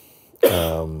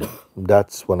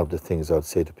that's one of the things I would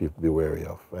say to people, be wary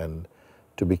of, and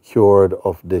to be cured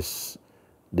of this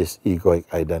egoic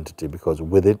identity, because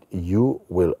with it you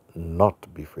will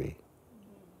not be free.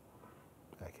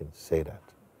 I can say that.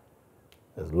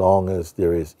 As long as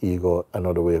there is ego,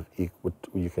 another way of ego,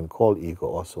 you can call ego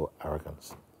also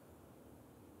arrogance.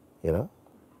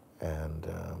 And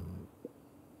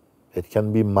it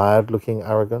can be mild-looking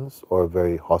arrogance or a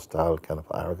very hostile kind of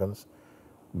arrogance,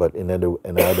 but in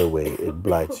either way, it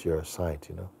blights your sight,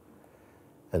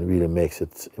 and really makes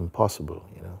it impossible,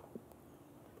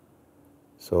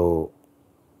 So,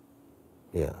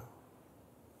 the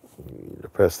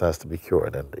person has to be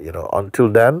cured, and until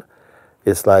then,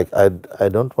 it's like I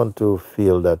don't want to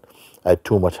feel that I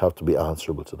too much have to be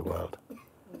answerable to the world.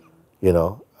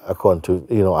 According to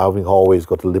having always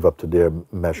got to live up to their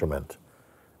measurement,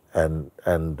 and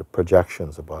the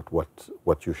projections about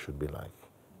what you should be like.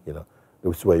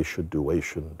 This is what you should do, what you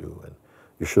shouldn't do, and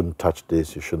you shouldn't touch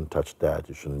this, you shouldn't touch that,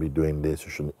 you shouldn't be doing this,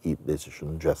 you shouldn't eat this, you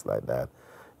shouldn't dress like that.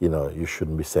 You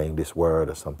shouldn't be saying this word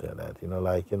or something like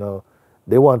that.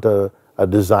 They want a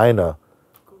designer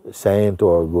saint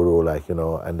or a guru,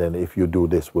 and then if you do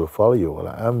this, we'll follow you. Well,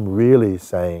 I'm really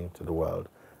saying to the world,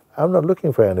 I'm not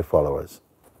looking for any followers.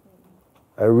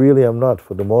 I really am not.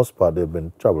 For the most part, they've been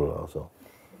in trouble also.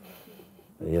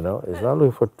 It's not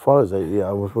looking for followers.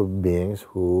 I'm looking for beings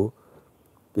who,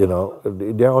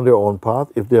 they're on their own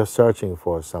path. If they're searching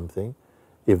for something,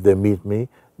 if they meet me,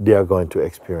 they are going to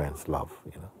experience love,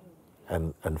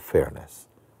 and fairness.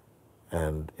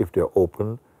 And if they're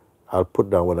open, I'll put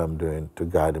down what I'm doing to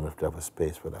guide them if they have a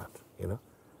space for that,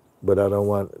 But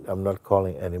I'm not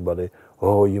calling anybody,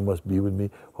 oh, you must be with me,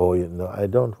 oh, no, I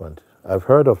don't want it. I've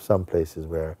heard of some places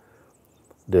where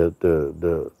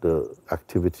the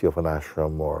activity of an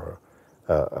ashram or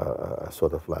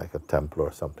sort of like a temple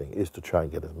or something is to try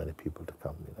and get as many people to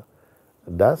come,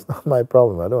 That's not my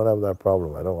problem. I don't have that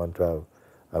problem. I don't want to have,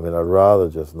 I'd rather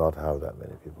just not have that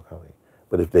many people coming.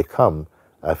 But if they come,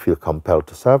 I feel compelled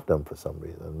to serve them for some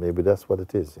reason. Maybe that's what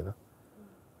it is,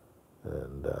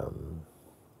 And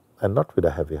not with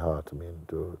a heavy heart,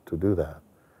 to do that.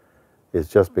 It's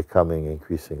just becoming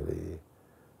increasingly,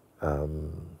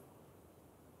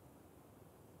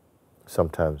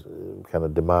 sometimes kind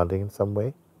of demanding in some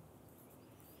way.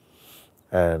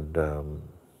 And I'm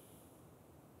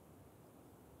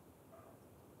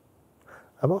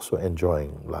also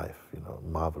enjoying life,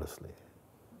 marvelously,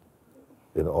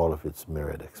 in all of its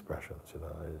myriad expressions,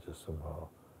 It's just somehow,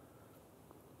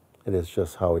 It is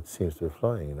just how it seems to be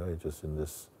flowing, you know. It's just in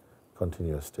this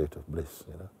continuous state of bliss,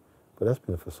 you know. But that's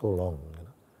been for so long, you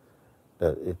know,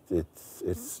 that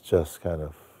it's just kind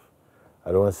of,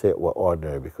 I don't want to say it was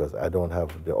ordinary because I don't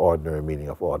have the ordinary meaning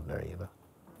of ordinary, you know.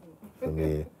 For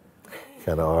me,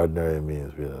 kind of ordinary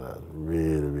means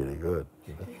really, really good,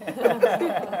 you know.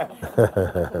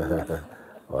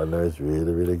 Ordinary is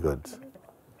really, really good.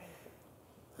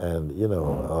 And, you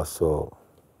know, also,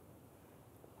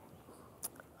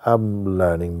 I'm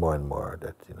learning more and more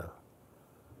that, you know,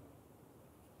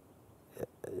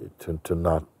 to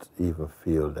not even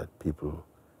feel that people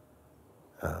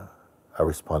are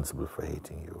responsible for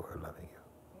hating you or loving you.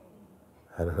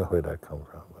 I don't know where that comes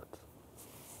from, but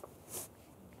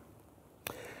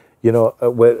you know,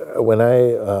 when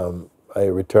I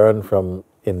returned from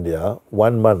India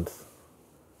 1 month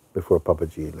before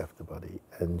Papaji left the body,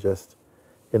 and just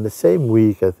in the same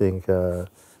week, I think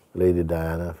Lady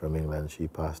Diana from England, she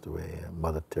passed away.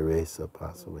 Mother Teresa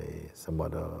passed away. Some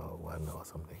other one or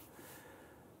something.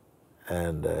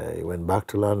 And I went back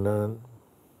to London,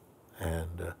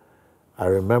 and I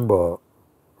remember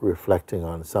reflecting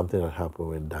on something that happened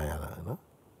with Diana, you know,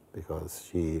 because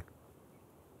she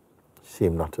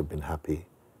seemed not to have been happy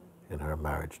in her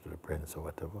marriage to the prince or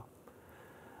whatever.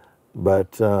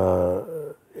 But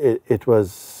it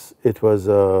was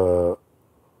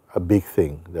a big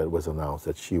thing that was announced,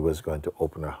 that she was going to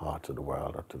open her heart to the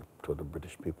world or to the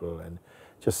British people, and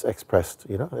just expressed,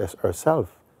 you know, as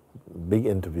herself. Big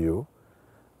interview,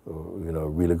 you know,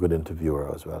 really good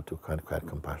interviewer as well, too, quite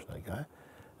compassionate guy,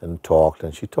 and talked,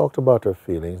 and she talked about her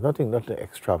feelings, nothing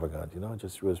extravagant, you know,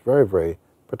 just she was very, very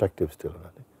protective still, I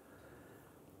think.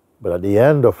 But at the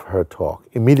end of her talk,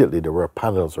 immediately there were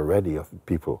panels already of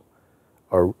people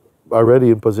are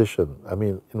already in position. I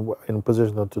mean, in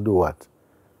position to do what?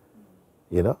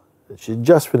 You know? She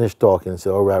just finished talking and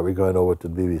said, all right, we're going over to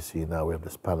the BBC now. We have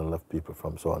this panel of people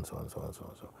from so and so and so and so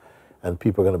and so. And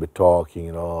people are going to be talking,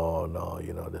 you know, oh, no,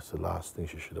 you know, that's the last thing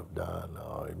she should have done.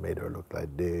 Oh, it made her look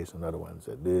like this. Another one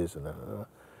said this. And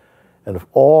of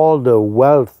all the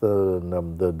wealth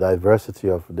and the diversity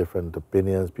of different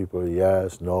opinions, people,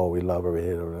 yes, no, we love her, we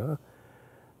hate her.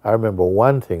 I remember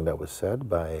one thing that was said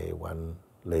by one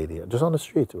lady, just on the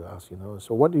street, to ask, you know,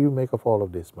 so what do you make of all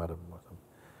of this, madam?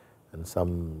 And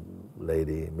some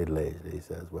lady, middle-aged lady,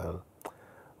 says, well,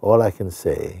 all I can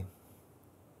say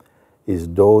is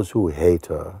those who hate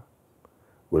her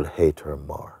will hate her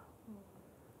more.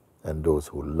 And those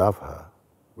who love her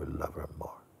will love her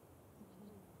more.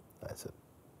 I said,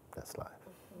 that's life.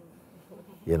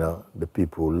 You know, the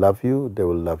people who love you, they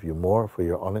will love you more for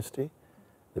your honesty.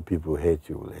 The people who hate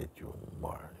you will hate you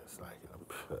more. It's like, you know,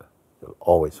 you'll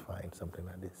always find something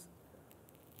like this.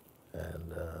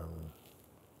 And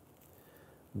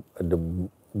the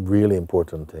really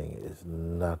important thing is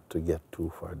not to get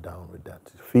too far down with that.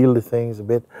 Feel the things a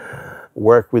bit,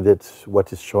 work with it,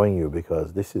 what it's showing you,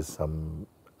 because this is some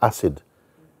acid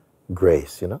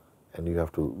grace, you know, and you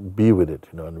have to be with it,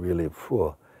 you know, and really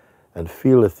and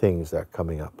feel the things that are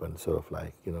coming up and sort of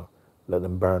like, you know, let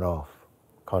them burn off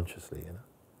consciously, you know.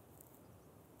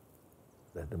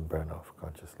 Let them burn off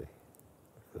consciously.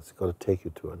 Because it's got to take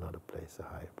you to another place, a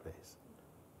higher place.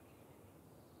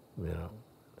 You know,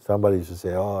 somebody used to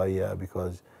say, oh yeah,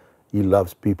 because he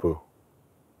loves people.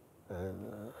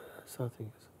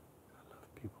 Something, I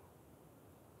love people.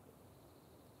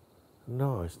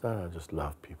 No, it's not I just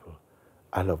love people.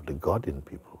 I love the God in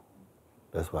people.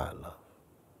 That's why I love.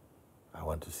 I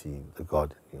want to see the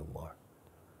God in you more.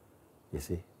 You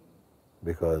see?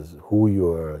 Because who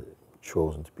you are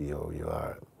chosen to be or you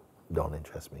are don't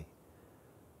interest me.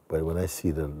 But when I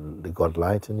see the God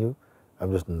light in you,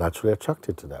 I'm just naturally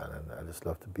attracted to that, and I just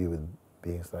love to be with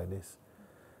beings like this.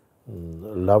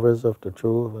 Lovers of the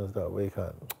truth and stuff,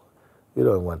 you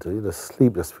don't want to, you just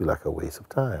sleep just feel like a waste of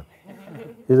time.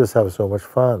 You just have so much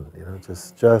fun, you know,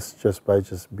 just by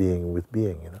just being with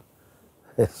being, you know.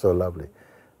 It's so lovely.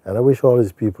 And I wish all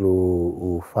these people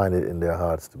who find it in their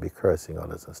hearts to be cursing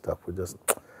others and stuff would just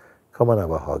come and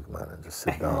have a hug, man, and just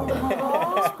sit down and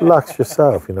just relax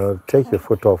yourself, you know, take your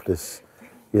foot off this,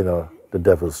 you know, the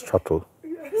devil's throttle,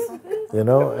 you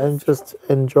know, and just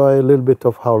enjoy a little bit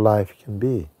of how life can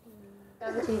be.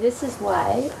 This is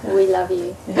why we love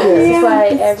you. This is why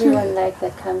everyone like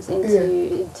that comes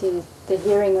into the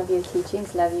hearing of your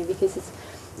teachings love you, because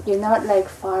you're not like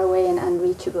far away and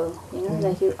unreachable, you know,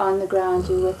 like you're on the ground,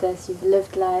 you're with us, you've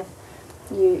lived life,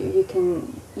 you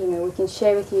can, you know, we can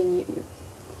share with you, and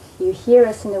you hear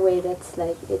us in a way that's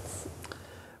like, it's...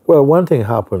 Well, one thing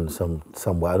happened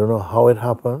somewhere, I don't know how it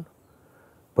happened,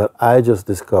 but I just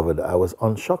discovered I was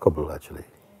unshockable, actually.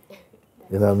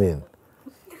 You know what I mean?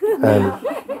 And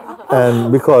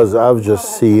And because I've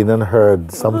just seen and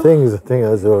heard some things,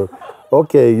 so,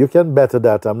 okay, you can better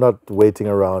that. I'm not waiting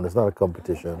around. It's not a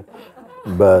competition.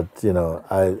 But, you know,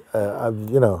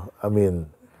 you know, I mean,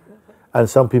 and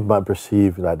some people might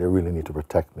perceive that they really need to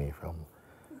protect me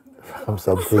from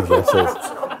some things. I says,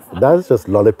 that's just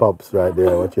lollipops right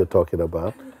there, what you're talking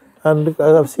about. And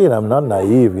because I've seen, I'm not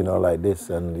naive, you know, like this,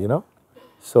 and, you know,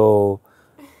 so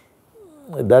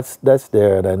that's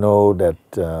there. And I know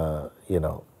that, you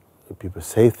know, people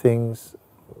say things,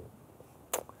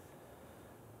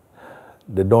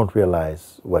 they don't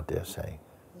realize what they're saying.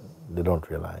 They don't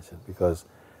realize it, because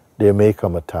there may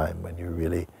come a time when you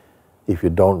really, if you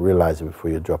don't realize it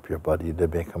before you drop your body, there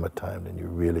may come a time when you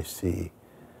really see,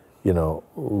 you know,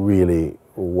 really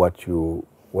what you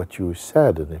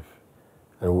said,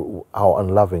 and how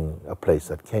unloving a place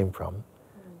that came from,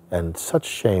 and such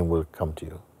shame will come to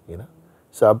you, you know.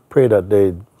 So I pray that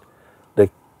they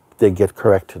get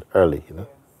corrected early, you know,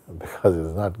 because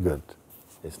it's not good.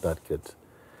 It's not good.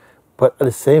 But at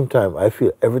the same time, I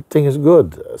feel everything is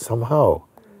good somehow.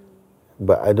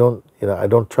 But I don't, you know, I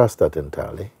don't trust that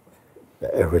entirely.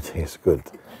 That everything is good.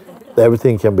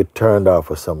 Everything can be turned off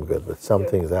for some good, but some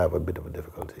things I have a bit of a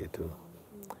difficulty to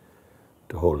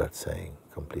hold that saying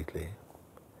completely.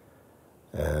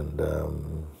 And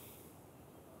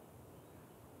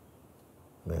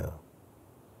yeah,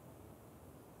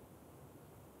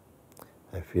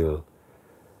 I feel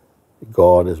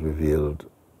God has revealed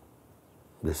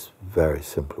this very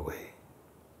simple way,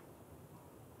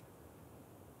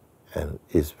 and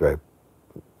is very,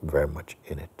 very much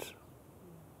in it.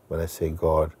 When I say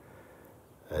God,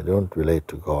 I don't relate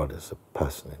to God as a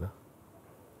person, you know.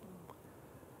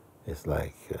 It's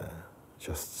like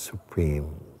just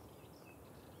supreme,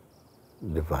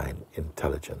 divine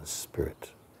intelligence,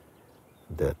 spirit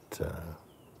that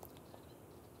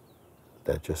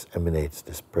that just emanates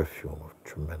this perfume of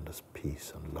tremendous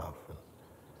peace and love. And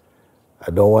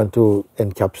I don't want to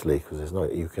encapsulate, because there's no,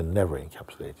 you can never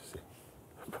encapsulate, you see.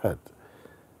 But,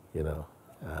 you know,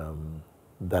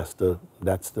 that's the,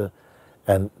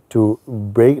 and to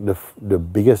break the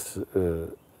biggest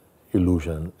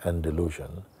illusion and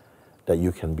delusion that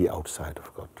you can be outside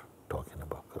of God, talking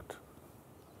about God.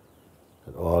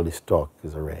 That all this talk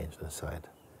is arranged inside,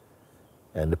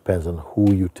 and depends on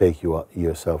who you take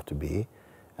yourself to be,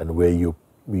 and where you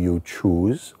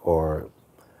choose, or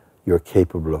you're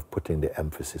capable of putting the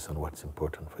emphasis on what's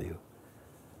important for you,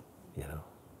 you know.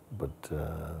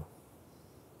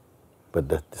 But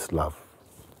that this love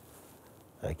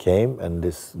came, and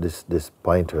this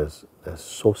pointers, that's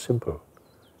so simple.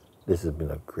 This has been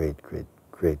a great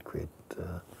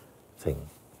thing,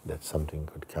 that something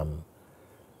could come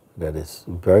that is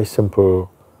very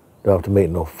simple. Don't have to make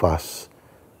no fuss.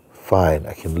 Fine,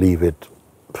 I can leave it.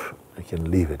 I can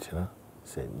leave it, you know.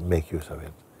 Say, make use of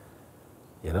it.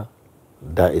 You know,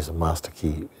 that is a master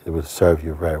key. It will serve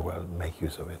you very well. Make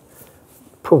use of it.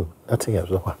 Boom, nothing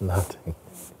else. Nothing.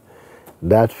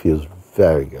 That feels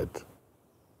very good.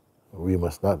 We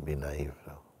must not be naive,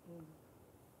 though.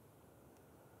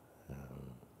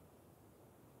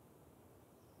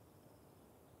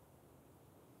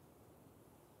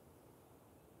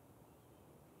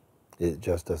 It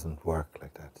just doesn't work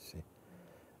like that, you see.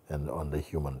 And on the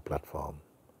human platform,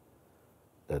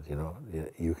 that, you know,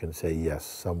 you can say yes,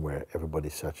 somewhere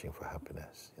everybody's searching for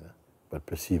happiness, you know, but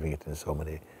perceiving it in so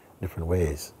many different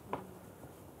ways,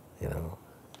 you know.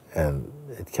 And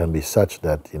it can be such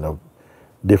that, you know,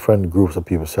 different groups of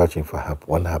people searching for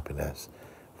one happiness,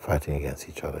 fighting against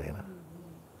each other, you know.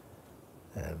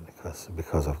 And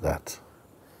because of that.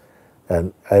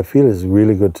 And I feel it's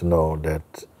really good to know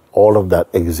that all of that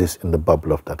exists in the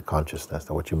bubble of that consciousness,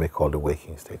 what you may call the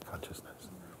waking state consciousness.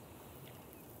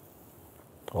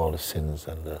 All the sins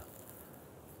and the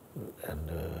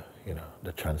you know,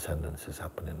 the transcendence is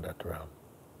happening in that realm.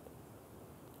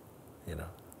 You know.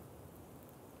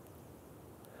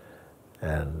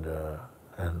 And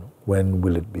when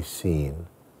will it be seen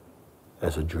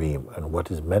as a dream, and what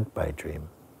is meant by dream,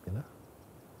 you know?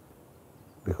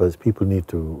 Because people need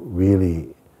to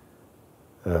really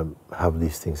have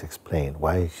these things explained.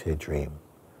 Why say dream?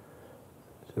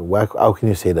 So how can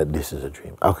you say that this is a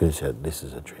dream? How can you say that this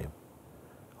is a dream?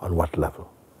 On what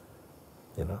level?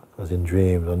 You know, because in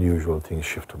dreams, unusual things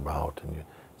shift about, and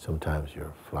sometimes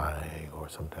you're flying, or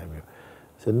sometimes you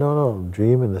say, no,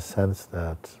 dream in the sense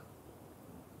that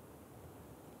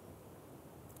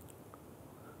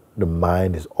the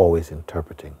mind is always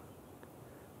interpreting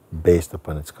based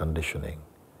upon its conditioning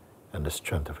and the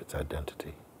strength of its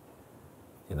identity,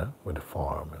 you know, with the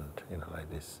form and, you know, like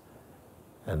this.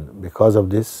 And because of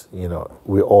this, you know,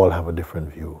 we all have a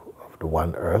different view of the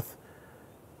one earth,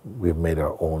 we've made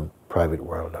our own private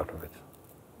world out of it.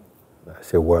 I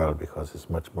say world because it's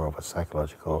much more of a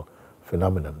psychological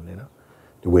phenomenon, you know.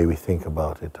 The way we think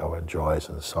about it, our joys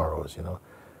and sorrows, you know,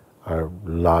 are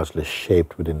largely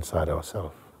shaped within inside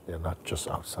ourselves. They're not just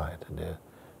outside. They're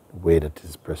the way that it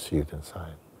is perceived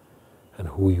inside. And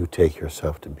who you take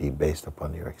yourself to be based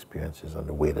upon your experiences and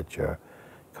the way that your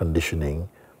conditioning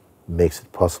makes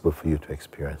it possible for you to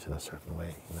experience in a certain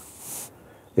way, you know.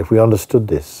 If we understood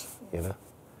this, you know,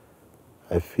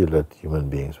 I feel that human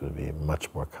beings would be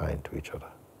much more kind to each other,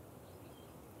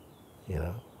 you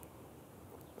know.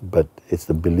 But it's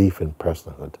the belief in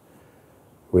personhood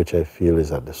which I feel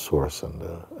is at the source and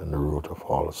the root of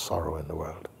all sorrow in the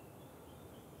world.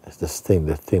 It's the thing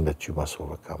that you must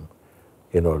overcome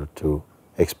in order to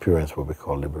experience what we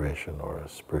call liberation or a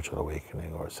spiritual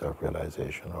awakening or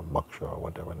self-realization or moksha or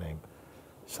whatever name,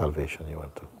 salvation you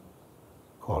want to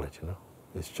call it, you know.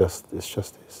 It's just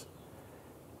this.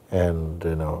 And,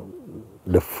 you know,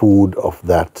 the food of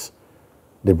that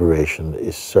liberation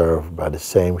is served by the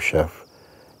same chef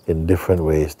in different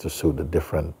ways to suit the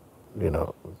different, you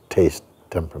know, taste,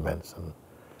 temperaments and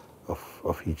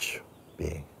of each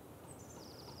being.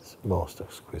 It's most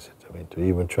exquisite. I mean, to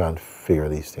even try and figure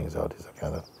these things out is a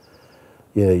kind of,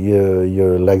 you know,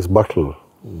 your legs buckle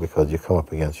because you come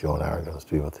up against your own arrogance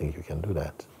to even think you can do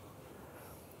that.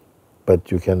 But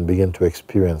you can begin to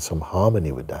experience some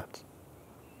harmony with that,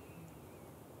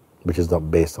 which is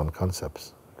not based on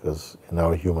concepts, because in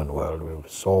our human world we have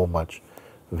so much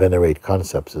venerate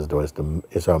concepts as though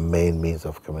it's our main means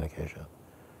of communication.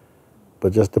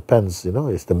 But just depends, you know,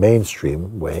 it's the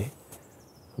mainstream way,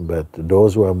 but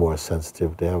those who are more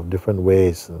sensitive, they have different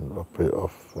ways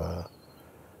of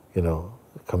you know,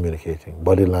 communicating.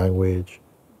 Body language,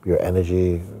 your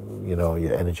energy, you know,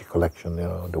 your energy collection, you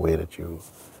know, the way that you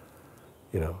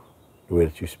know, the way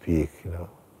that you speak, you know,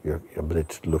 your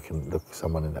ability to look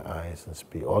someone in the eyes and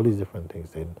speak, all these different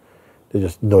things, they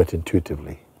just know it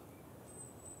intuitively,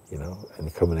 you know,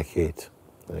 and communicate.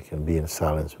 And they can be in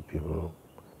silence with people.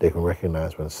 They can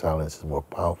recognize when silence is more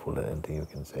powerful than anything you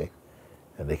can say,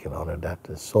 and they can honor that.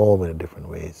 There's so many different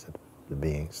ways that the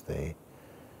beings,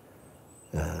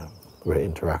 we're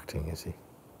interacting, you see.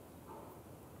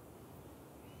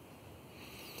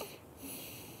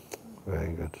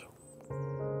 Very good.